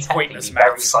very technically be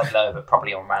very slightly lower, but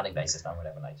probably on a rounding basis no one would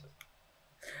ever notice.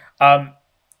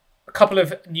 couple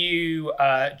of new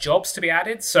jobs to be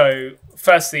added. So,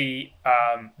 firstly,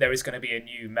 there is going to be a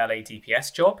new melee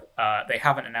DPS job. They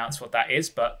haven't announced what that is,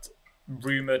 but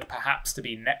rumored perhaps to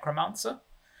be Necromancer.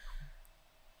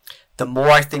 The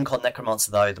more I think on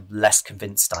Necromancer, though, the less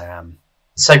convinced I am.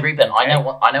 So, Reuben, Okay.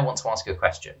 I now want to ask you a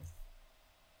question.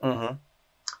 Mm-hmm.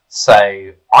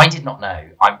 So, I did not know.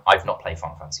 I've not played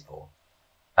Final Fantasy IV.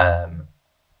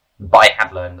 But I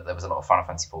had learned that there was a lot of Final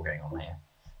Fantasy IV going on here.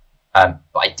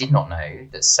 But I did not know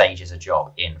that Sage is a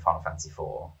job in Final Fantasy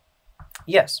IV.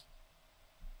 Yes.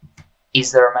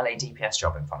 Is there a melee DPS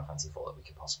job in Final Fantasy IV that we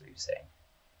could possibly be seeing?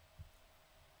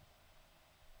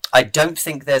 I don't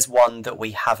think there's one that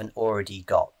we haven't already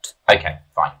got. Okay,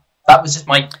 fine. That was just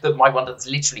my one that's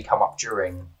literally come up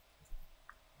during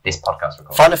this podcast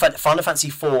recording. Final Fantasy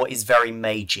IV is very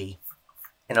magey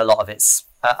in a lot of its...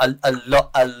 A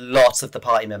lot of the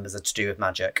party members are to do with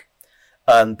magic.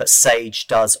 But Sage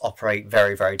does operate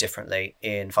very, very differently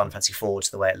in Final Fantasy IV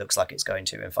to the way it looks like it's going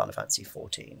to in Final Fantasy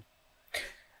XIV.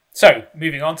 So,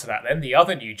 moving on to that then, the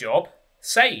other new job,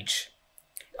 Sage.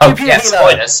 Oh, Pew, yeah, pew,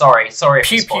 spoilers. Sorry. If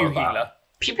Pew we spoiled Pew that. Healer.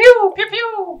 Pew pew, pew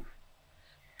pew.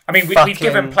 I mean, we've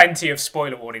given plenty of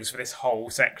spoiler warnings for this whole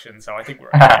section, so I think we're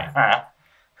okay.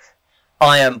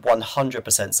 I am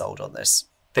 100% sold on this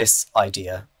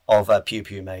idea of a Pew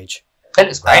Pew Mage. It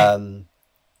looks great.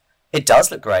 It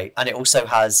does look great, and it also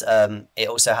has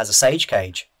a Sage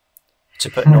cage to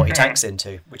put naughty tanks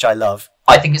into, which I love.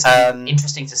 I think it's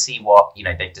interesting to see what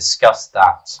they've discussed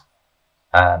that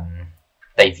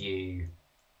they view,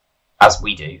 as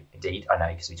we do indeed. I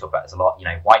know because we talk about this a lot.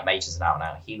 White Mage is an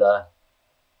out-and-out healer.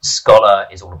 Scholar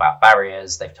is all about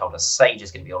barriers. They've told us Sage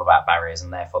is going to be all about barriers,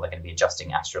 and therefore they're going to be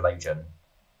adjusting Astrologian,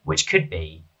 which could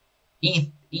be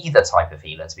either type of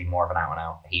healer to be more of an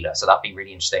out-and-out healer. So that'd be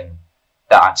really interesting.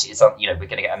 That actually is, we're going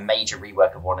to get a major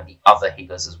rework of one of the other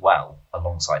healers as well,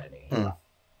 alongside a new healer.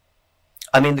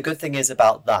 I mean, the good thing is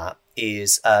about that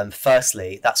is,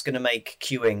 firstly, that's going to make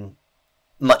queuing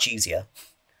much easier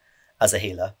as a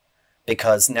healer,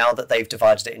 because now that they've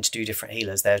divided it into two different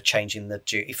healers, they're changing the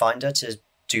duty finder to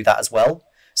do that as well.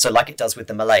 So, like it does with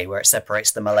the melee, where it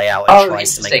separates the melee out and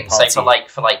tries to make a party. So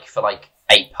for like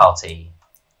 8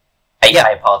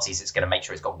 player parties, it's going to make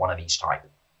sure it's got one of each type.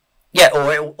 Yeah,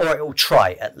 or it will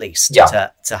try at least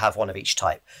to have one of each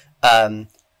type.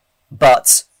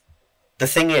 But the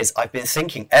thing is, I've been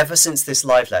thinking ever since this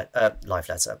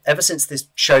ever since this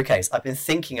showcase, I've been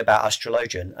thinking about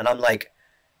Astrologian, and I'm like,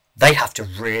 they have to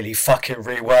really fucking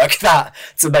rework that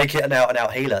to make it an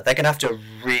out-and-out healer. They're going to have to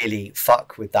really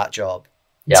fuck with that job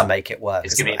to make it work.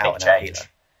 It's going to be a big change. Healer.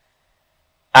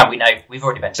 And we know, we've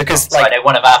already mentioned because, so I know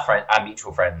one of our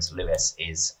mutual friends, Lewis,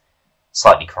 is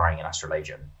slightly crying in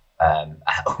Astrologian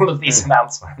at all of these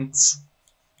announcements.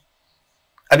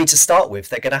 I mean, to start with,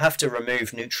 they're going to have to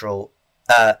remove neutral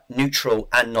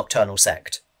and nocturnal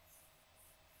sect.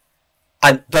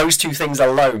 And those two things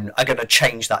alone are going to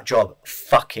change that job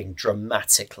fucking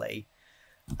dramatically.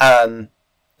 They're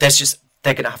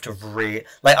going to have to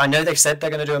I know they've said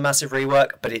they're going to do a massive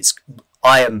rework, but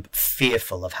I am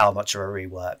fearful of how much of a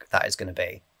rework that is going to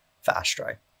be for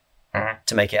Astro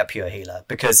to make it a pure healer.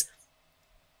 Because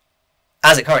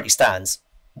as it currently stands,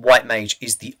 White Mage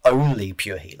is the only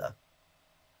pure healer.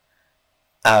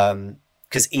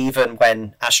 Because even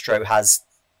when Astro has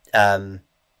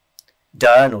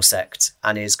Diurnal Sect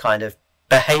and is kind of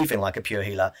behaving like a pure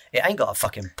healer, it ain't got a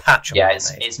fucking patch on White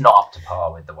Mage. It's not up to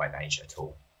par with the White Mage at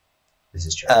all. This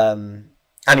is true.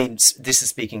 I mean, this is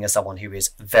speaking as someone who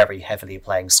is very heavily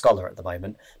playing Scholar at the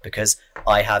moment, because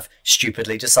I have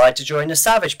stupidly decided to join a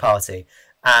Savage party,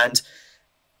 and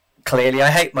clearly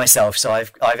I hate myself, so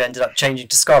I've ended up changing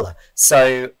to Scholar.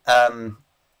 So,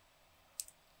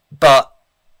 but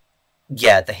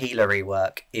yeah, the healer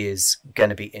rework is going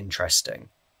to be interesting,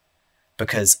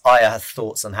 because I had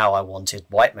thoughts on how I wanted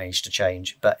White Mage to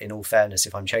change, but in all fairness,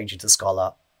 if I'm changing to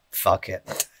Scholar, fuck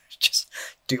it. Just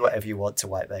do whatever you want to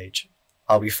White Mage.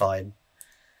 I'll be fine.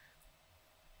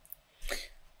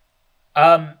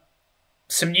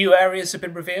 Some new areas have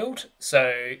been revealed.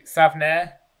 So,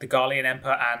 Thavnair, the Garlean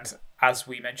Emperor, and, as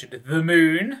we mentioned, the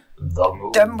Moon. The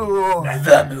Moon. The Moon.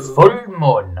 The Moon. Full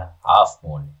Moon. Half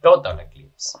Moon. Total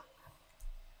Eclipse.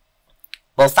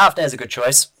 Well, Thavnair's a good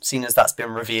choice, seeing as that's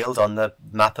been revealed on the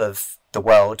map of the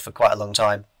world for quite a long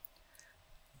time.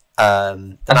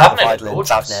 The map of Eidolon,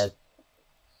 Thavnair.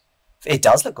 It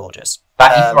does look gorgeous.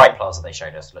 That Aetheryte Plaza they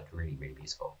showed us looked really, really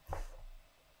beautiful.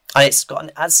 And it's got an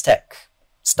Aztec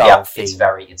style theme. It's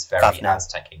very Thavnair.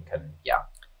 Aztec-ing, and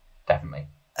definitely.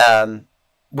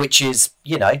 Which is,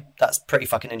 that's pretty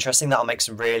fucking interesting. That'll make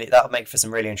for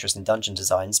some really interesting dungeon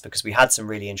designs, because we had some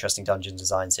really interesting dungeon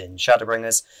designs in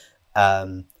Shadowbringers.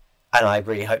 And I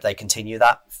really hope they continue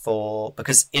that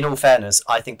because in all fairness,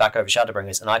 I think back over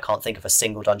Shadowbringers and I can't think of a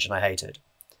single dungeon I hated.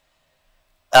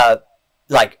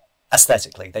 Like,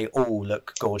 aesthetically, they all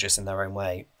look gorgeous in their own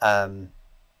way. And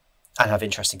have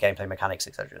interesting gameplay mechanics,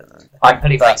 etc. I'm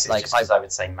pretty basic, like, just because I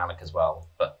would say Malik as well,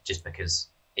 but just because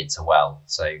it's a well,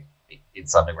 so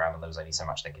it's underground and there was only so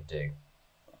much they could do.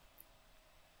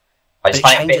 I just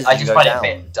find it a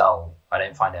bit dull. I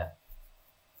don't find it.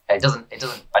 It doesn't. I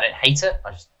don't hate it.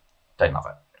 I just don't love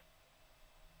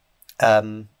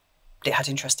it. It had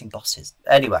interesting bosses.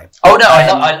 Anyway. Oh no!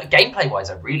 Gameplay wise,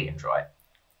 I really enjoy it.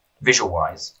 Visual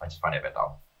wise, I just find it a bit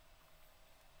dull.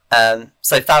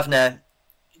 So Favner,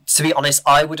 to be honest,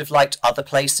 I would have liked other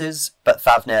places, but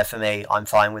Favner for me, I'm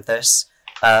fine with this.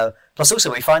 Plus,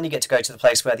 also, we finally get to go to the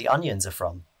place where the onions are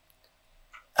from.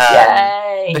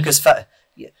 Yay! Because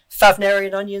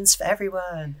Favnerian onions for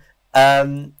everyone.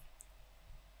 Garlean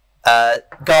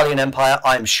Empire,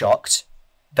 I'm shocked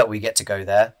that we get to go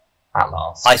there. At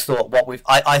last. I thought what with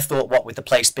the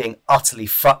place being utterly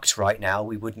fucked right now,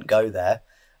 we wouldn't go there,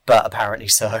 but apparently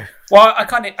so. Well,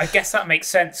 I guess that makes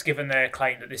sense given their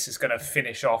claim that this is going to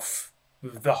finish off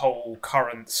the whole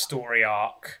current story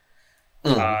arc.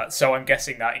 So I'm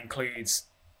guessing that includes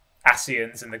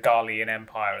Ascians and the Garlean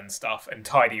Empire and stuff, and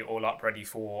tidy it all up ready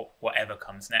for whatever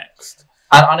comes next.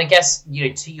 And I guess,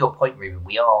 to your point, Reuben,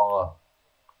 we are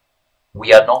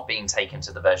not being taken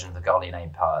to the version of the Garlean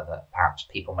Empire that perhaps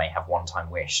people may have one time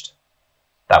wished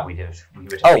that we would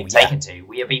have been taken to.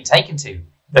 We are being taken to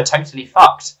the totally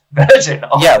fucked version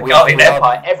of the Garlean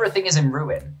Empire. Everything is in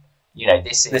ruin.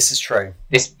 This is true.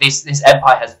 This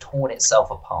empire has torn itself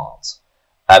apart.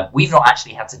 We've not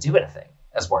actually had to do anything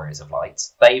as Warriors of Light.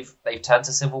 They've turned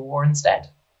to civil war instead.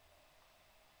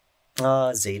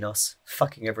 Xenos.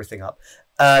 Fucking everything up.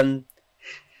 And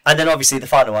then obviously the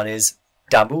final one is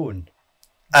Damoon.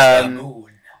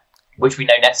 Which we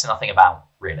know next to nothing about,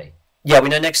 really. Yeah, we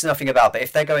know next to nothing about, but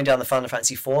if they're going down the Final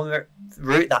Fantasy XIV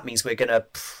route, that means we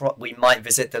might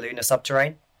visit the Lunar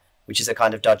Subterrane, which is a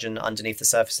kind of dungeon underneath the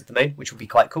surface of the moon, which would be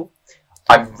quite cool.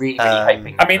 I'm really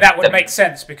hoping... I mean, that would make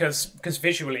sense, because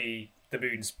visually, the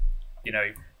moon's,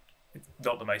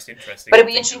 not the most interesting. But it'd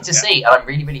be interesting to see, and I'm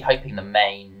really, really hoping the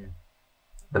main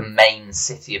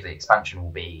city of the expansion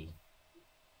will be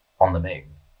on the moon.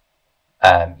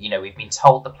 We've been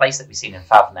told the place that we've seen in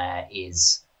Favner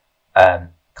is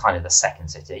kind of the second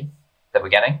city that we're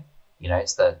getting.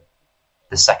 It's the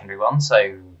secondary one,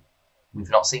 so we've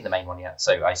not seen the main one yet.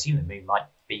 So I assume the moon might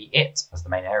be it as the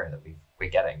main area that we're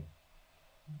getting.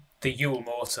 The Yule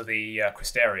Moor to the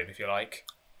Crystarium, if you like.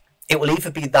 It will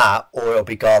either be that, or it'll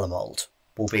be Garlemald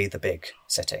will be the big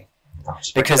city.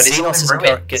 Because Xenos isn't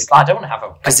I don't want to have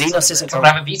a... Because Xenos isn't... I don't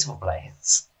have a beautiful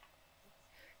place.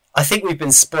 I think we've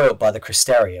been spoiled by the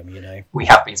Crystarium, We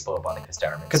have been spoiled by the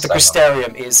Crystarium. Because the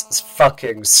Crystarium is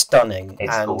fucking stunning.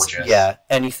 It's gorgeous. Yeah,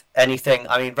 anything...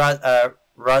 I mean,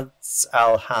 Rads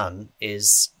al-Han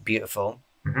is beautiful.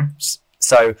 Mm-hmm.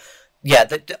 So, yeah,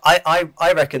 I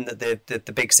reckon that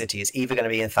the big city is either going to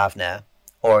be in Favner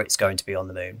or it's going to be on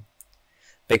the moon.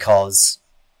 Because,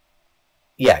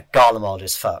 yeah, Garlemald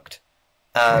is fucked.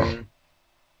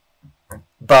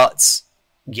 But...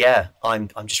 yeah, I'm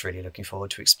just really looking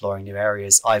forward to exploring new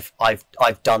areas. I've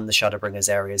done the Shadowbringers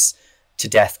areas to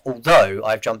death, although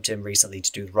I've jumped in recently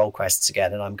to do the role quests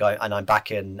again, and I'm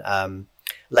back in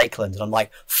Lakeland, and I'm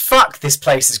like, fuck, this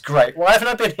place is great. Why haven't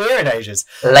I been here in ages?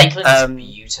 Lakeland is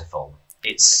beautiful.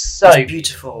 It's so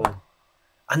beautiful,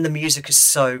 and the music is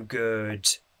so good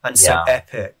and so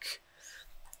epic.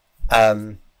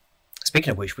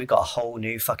 Speaking of which, we've got a whole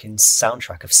new fucking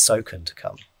soundtrack of Soken to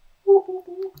come.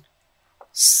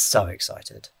 So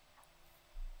excited.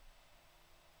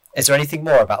 Is there anything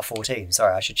more about 14?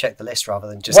 Sorry, I should check the list rather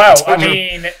than just... Well, continue. I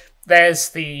mean, there's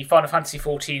the Final Fantasy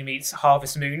XIV meets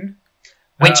Harvest Moon.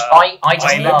 Which I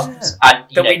just loved. And,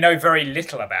 that we know very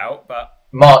little about, but...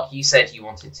 Mark, you said you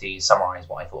wanted to summarise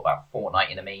what I thought about Fortnite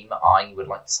in a meme. I would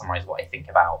like to summarise what I think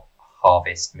about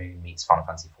Harvest Moon meets Final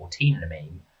Fantasy XIV in a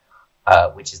meme,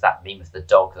 which is that meme of the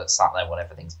dog that sat there while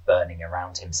everything's burning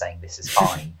around him saying, this is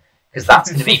fine. Because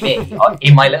that's going to be me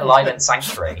in my little island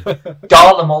sanctuary.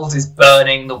 Garlemald is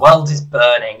burning, the world is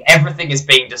burning, everything is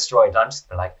being destroyed. I'm just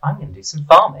like, I'm going to do some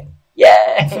farming.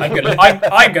 Yeah.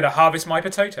 I'm going to harvest my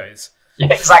potatoes. Yeah,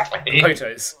 exactly.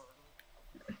 Potatoes.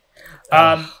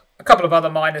 A couple of other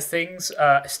minor things.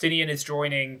 Estinian is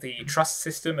joining the trust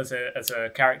system as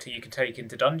a character you can take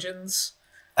into dungeons.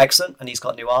 Excellent, and he's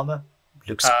got new armor.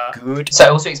 Looks good.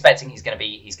 So also expecting he's going to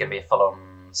be a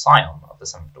full-on scion of the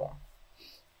Seventh Dawn.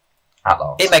 At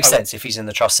last. It makes sense if he's in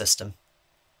the trust system.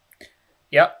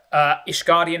 Yep.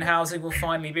 Ishgardian housing will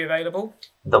finally be available.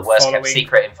 The worst kept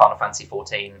secret in Final Fantasy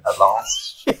XIV at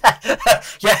last.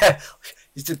 Yeah.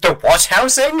 The what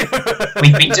housing?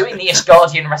 We've been doing the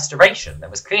Ishgardian restoration. There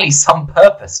was clearly some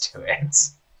purpose to it.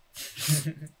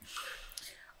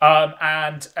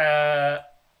 And the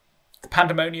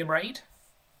Pandemonium raid.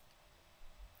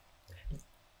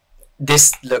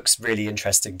 This looks really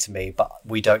interesting to me, but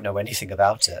we don't know anything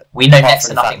about it. We know next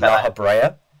to nothing about it. Brea.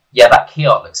 Yeah, that key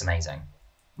art looks amazing.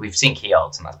 We've seen key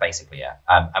art, and that's basically it.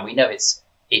 And we know it's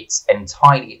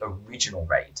entirely original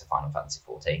raid to Final Fantasy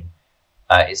XIV.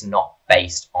 It's not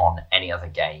based on any other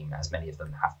game, as many of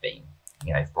them have been.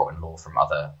 You know, they've brought in lore from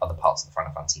other parts of the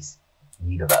Final Fantasy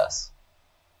universe.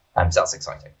 So that's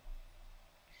exciting.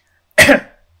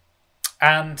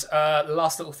 And the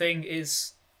last little thing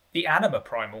is the Anima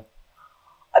Primal.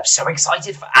 I'm so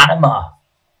excited for Anima.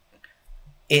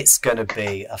 It's going to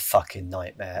be a fucking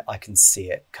nightmare. I can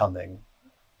see it coming.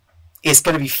 It's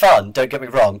going to be fun, don't get me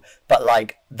wrong, but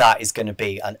like that is going to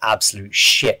be an absolute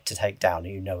shit to take down,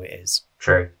 and you know it is.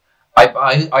 True.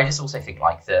 I just also think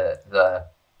like the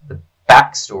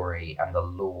backstory and the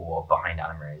lore behind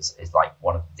Anima is like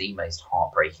one of the most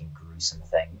heartbreaking, gruesome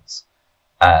things.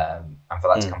 And for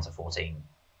that to come to 14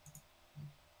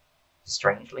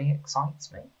 strangely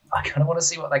excites me. I kind of want to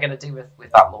see what they're going to do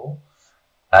with that lore,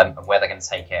 and where they're going to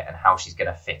take it, and how she's going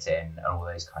to fit in, and all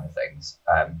those kind of things.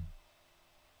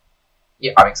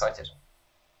 Yeah, I'm excited.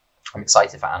 I'm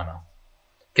excited for Anima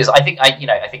because I think I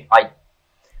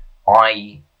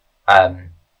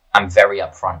am very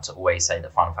upfront to always say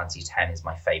that Final Fantasy X is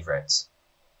my favourite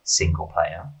single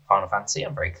player Final Fantasy.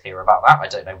 I'm very clear about that. I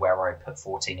don't know where I put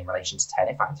 14 in relation to 10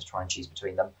 if I had to try and choose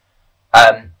between them.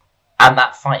 And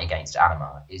that fight against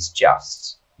Anima is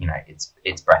just,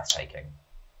 it's breathtaking.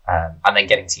 And then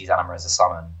getting to use Anima as a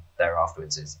summon there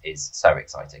afterwards is so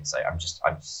exciting. So I'm just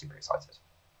super excited.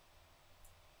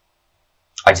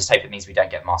 I just hope it means we don't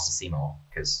get Master Seymour,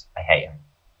 because I hate him.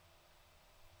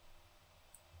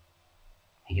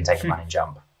 He can take a man and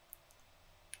jump.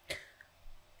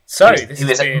 So, he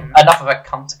was enough of a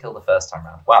cunt to kill the first time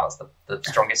round. Wow, that's the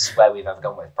strongest swear we've ever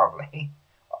gone with, probably.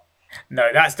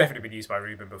 No, that's definitely been used by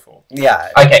Reuben before.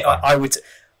 Yeah, okay.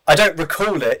 I don't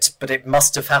recall it, but it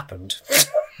must have happened.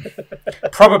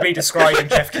 Probably describing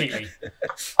Jeff Keighley.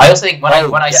 I also think when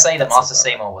I say that Master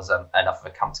Seymour was enough of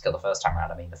a cunt to kill the first time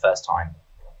round, I mean the first time,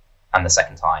 and the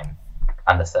second time,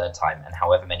 and the third time, and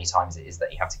however many times it is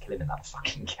that you have to kill him in that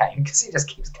fucking game, because he just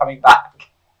keeps coming back.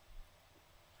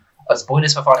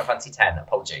 Spoilers for Final Fantasy X,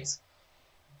 apologies.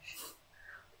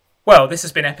 Well, this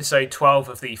has been episode 12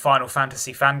 of the Final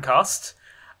Fantasy Fancast.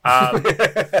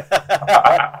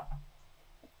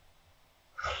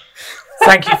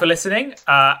 Thank you for listening.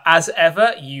 As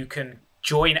ever, you can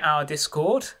join our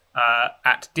Discord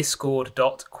at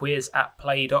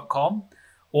discord.quiz@play.com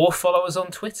or follow us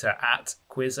on Twitter at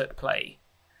quizatplay.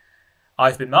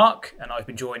 I've been Mark, and I've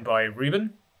been joined by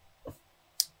Reuben.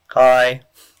 Hi.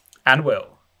 And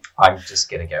Will. I'm just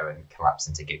going to go and collapse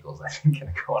into giggles, I think, in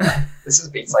a corner. This has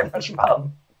been so much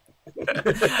fun.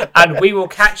 And we will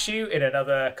catch you in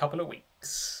another couple of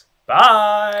weeks.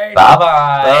 Bye! Bye-bye!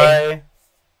 Bye.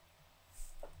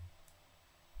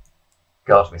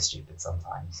 God, we're stupid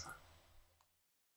sometimes.